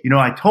 "Hey,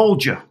 I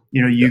told you,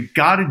 you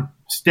got to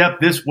step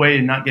this way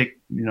and not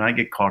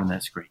get caught on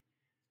that screen.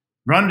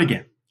 Run it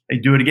again." They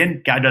do it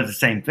again. Guy does the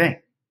same thing.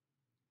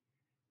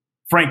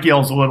 Frank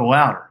yells a little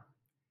louder.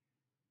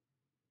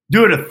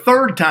 Do it a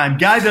third time.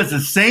 Guy does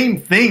the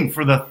same thing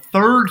for the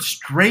third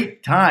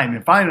straight time.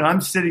 And finally,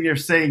 I'm sitting there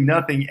saying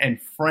nothing, and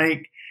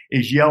Frank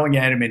is yelling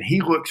at him, and he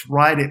looks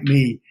right at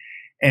me,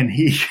 and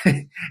he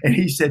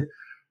said,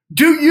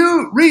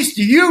 Reese,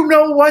 do you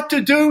know what to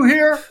do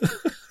here?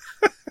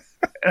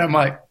 And I'm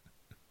like,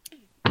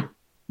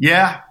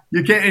 yeah,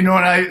 you can't, and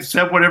I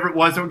said whatever it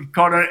was that we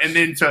caught on it. And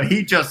then so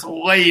he just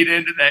laid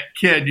into that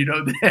kid,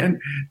 then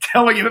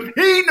telling him, if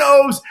he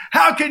knows,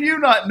 how can you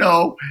not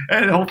know?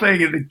 And the whole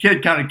thing, and the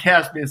kid kind of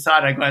cast me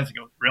aside. I glanced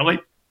and go, really?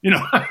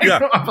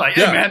 I'm like,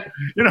 hey, man,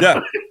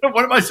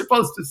 what am I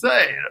supposed to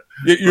say?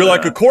 You're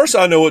like, of course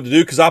I know what to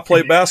do because I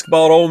played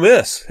basketball at Ole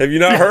Miss. Have you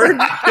not heard?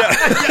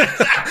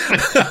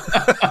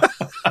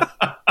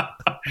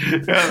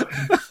 Yeah.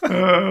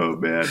 Oh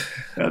man,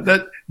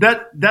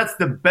 that's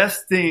the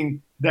best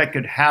thing that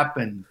could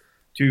happen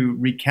to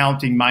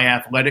recounting my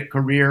athletic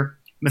career.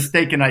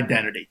 Mistaken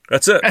identity.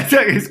 That's it.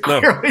 It's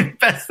clearly the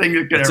best thing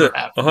that could ever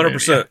happen.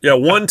 100%. Yeah.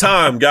 One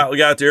time,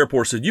 guy at the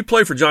airport said, "You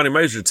played for Johnny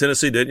Major in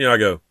Tennessee, didn't you?" I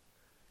go,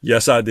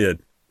 "Yes, I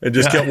did," and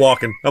just kept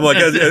walking. I'm like,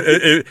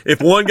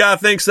 if one guy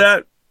thinks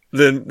that,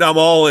 then I'm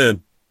all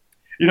in.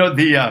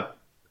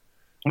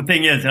 The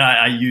thing is, and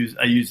I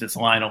use this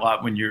line a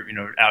lot when you're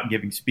out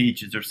giving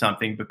speeches or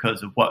something,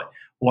 because of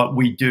what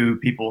we do.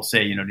 People will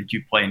say, did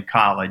you play in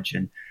college?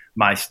 And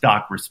my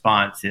stock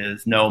response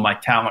is, no, my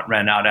talent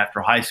ran out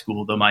after high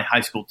school, though my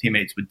high school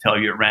teammates would tell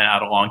you it ran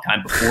out a long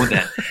time before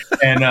then.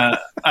 And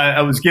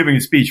I was giving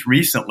a speech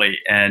recently,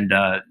 and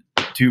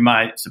to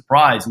my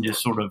surprise, and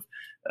just sort of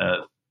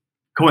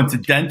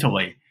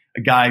coincidentally,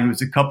 a guy who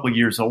was a couple of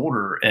years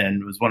older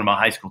and was one of my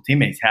high school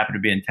teammates happened to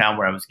be in town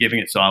where I was giving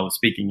it. So I was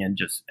speaking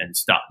and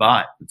stopped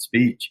by with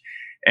speech.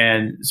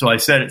 And so I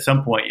said at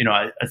some point,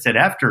 I said,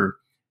 after,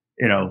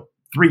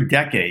 3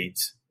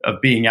 decades of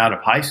being out of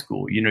high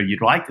school,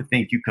 you'd like to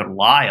think you could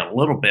lie a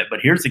little bit, but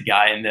here's a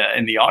guy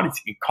in the audience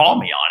who can call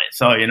me on it.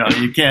 So,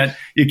 you can't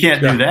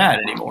do that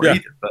anymore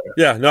either. But,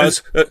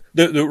 it's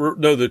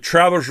the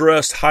Travelers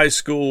Rest High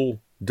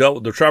School,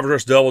 the Travelers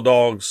Rest Devil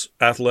Dogs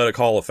Athletic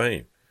Hall of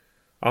Fame.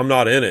 I'm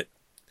not in it.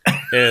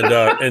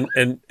 And,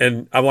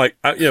 and I'm like,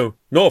 no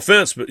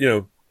offense, but,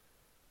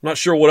 I'm not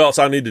sure what else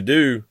I need to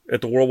do at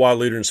the Worldwide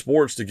Leader in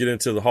Sports to get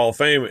into the Hall of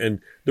Fame. And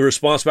the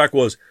response back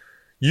was,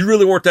 you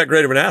really weren't that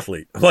great of an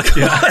athlete. I'm like,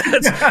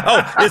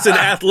 it's an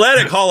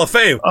athletic Hall of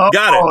Fame. Got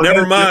it.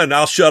 Never mind.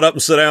 I'll shut up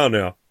and sit down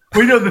now.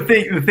 Well,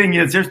 the thing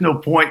is, there's no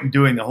point in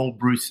doing the whole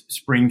Bruce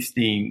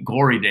Springsteen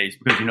glory days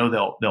because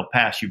they'll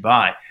pass you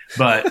by.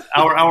 But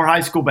our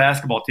high school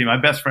basketball team, my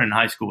best friend in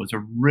high school was a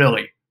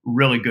really,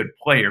 really good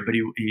player, but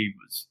he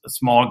was a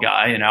small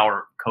guy, and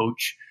our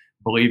coach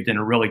believed in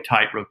a really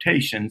tight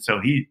rotation, so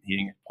he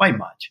didn't play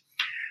much.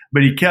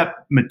 But he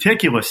kept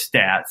meticulous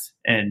stats,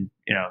 and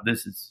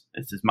this is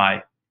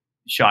my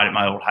shot at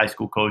my old high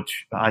school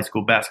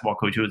basketball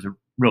coach, who was a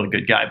really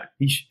good guy, but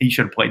he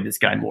should have played this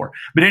guy more.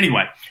 But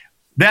anyway,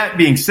 that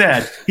being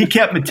said, he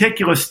kept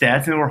meticulous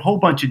stats, and there were a whole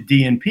bunch of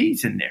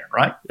DNPs in there,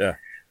 right? Yeah.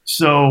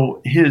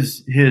 So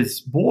his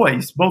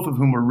boys, both of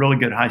whom were really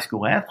good high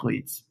school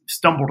athletes,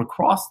 stumbled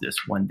across this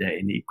one day,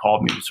 and he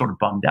called me and was sort of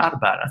bummed out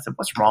about it. I said,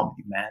 "What's wrong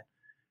with you, man?"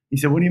 He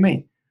said, "What do you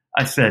mean?"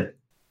 I said,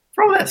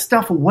 "Throw that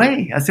stuff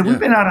away." I said, "We've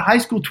been out of high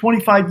school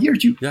 25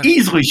 years. You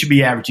easily should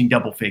be averaging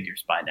double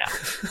figures by now."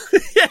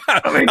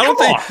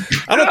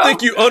 I don't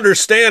think you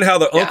understand how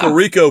the Uncle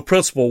Rico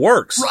principle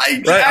works. Right,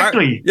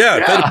 exactly. If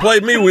they'd have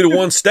played me, we'd have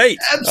won state.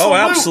 Absolutely.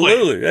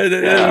 Oh,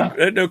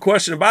 absolutely. No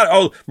question about it.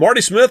 Oh,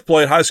 Marty Smith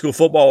played high school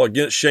football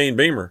against Shane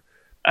Beamer.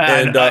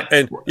 I've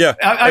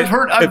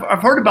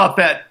heard about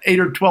that 8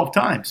 or 12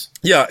 times.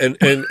 Yeah, and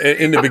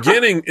in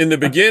the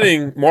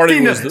beginning,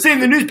 Marty seeing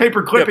the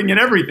newspaper clipping and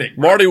everything.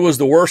 Marty was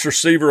the worst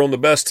receiver on the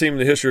best team in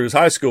the history of his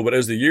high school, but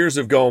as the years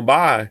have gone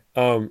by,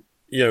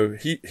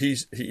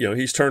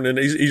 he's turned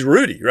into he's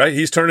Rudy, right?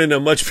 He's turned into a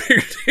much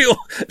bigger deal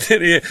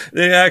than he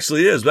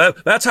actually is.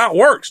 That's how it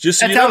works. Just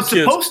so that's how it's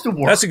supposed to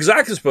work. That's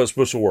exactly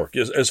supposed to work.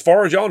 As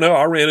far as y'all know,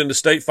 I ran into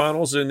state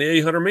finals in the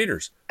 800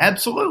 meters.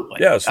 Absolutely.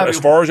 Yeah. As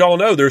far as y'all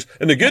know,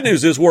 and the good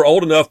news is we're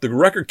old enough. The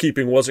record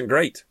keeping wasn't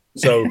great,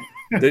 so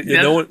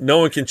no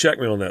one can check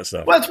me on that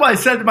stuff. Well, that's why I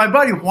said to my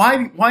buddy,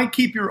 why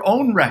keep your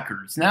own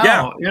records now?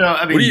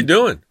 Yeah. What are you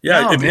doing?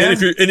 Yeah.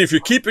 And if you're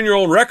keeping your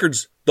own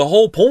records, the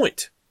whole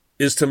point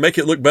is to make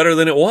it look better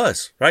than it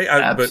was, right?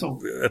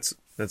 Absolutely. But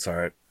that's all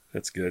right.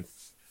 That's good.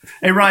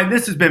 Hey, Ryan,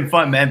 this has been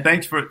fun, man.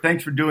 Thanks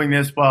for doing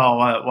this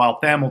while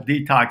Thamel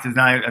detoxes.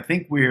 And I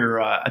think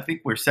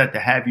we're set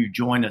to have you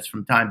join us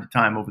from time to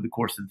time over the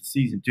course of the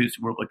season too. So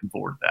we're looking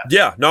forward to that.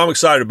 Yeah, no, I'm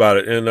excited about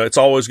it, and it's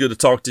always good to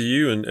talk to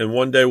you. And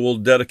one day we'll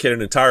dedicate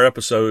an entire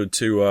episode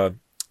to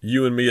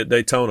you and me at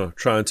Daytona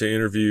trying to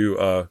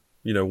interview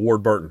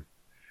Ward Burton.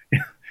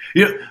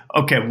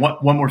 Okay.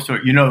 One more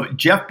story.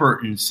 Jeff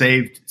Burton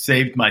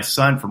saved my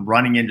son from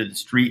running into the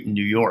street in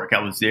New York.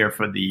 I was there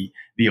for the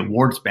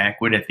awards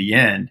banquet at the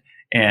end,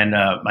 and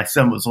my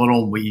son was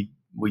little, and we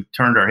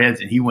turned our heads,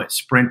 and he went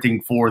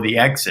sprinting for the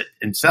exit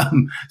in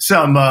some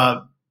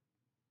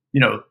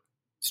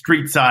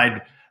street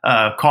side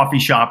coffee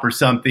shop or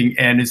something.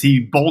 And as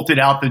he bolted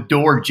out the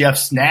door, Jeff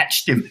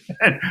snatched him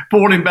and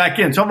pulled him back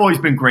in. So I've always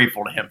been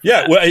grateful to him.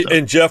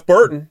 And Jeff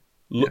Burton,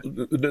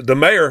 the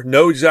mayor,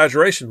 no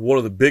exaggeration, one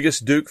of the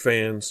biggest Duke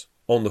fans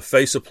on the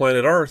face of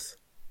planet Earth,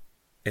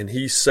 and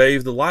he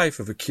saved the life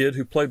of a kid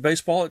who went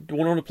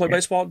on to play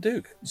baseball at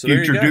Duke. So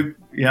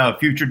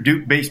future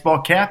Duke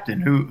baseball captain.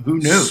 Who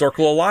knew?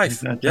 Circle of life.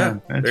 That's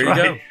there right. You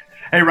go.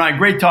 Hey, Ryan,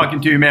 great talking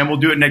to you, man. We'll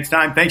do it next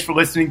time. Thanks for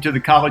listening to the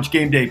College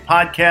Game Day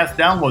podcast.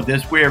 Download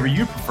this wherever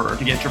you prefer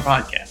to get your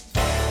podcast.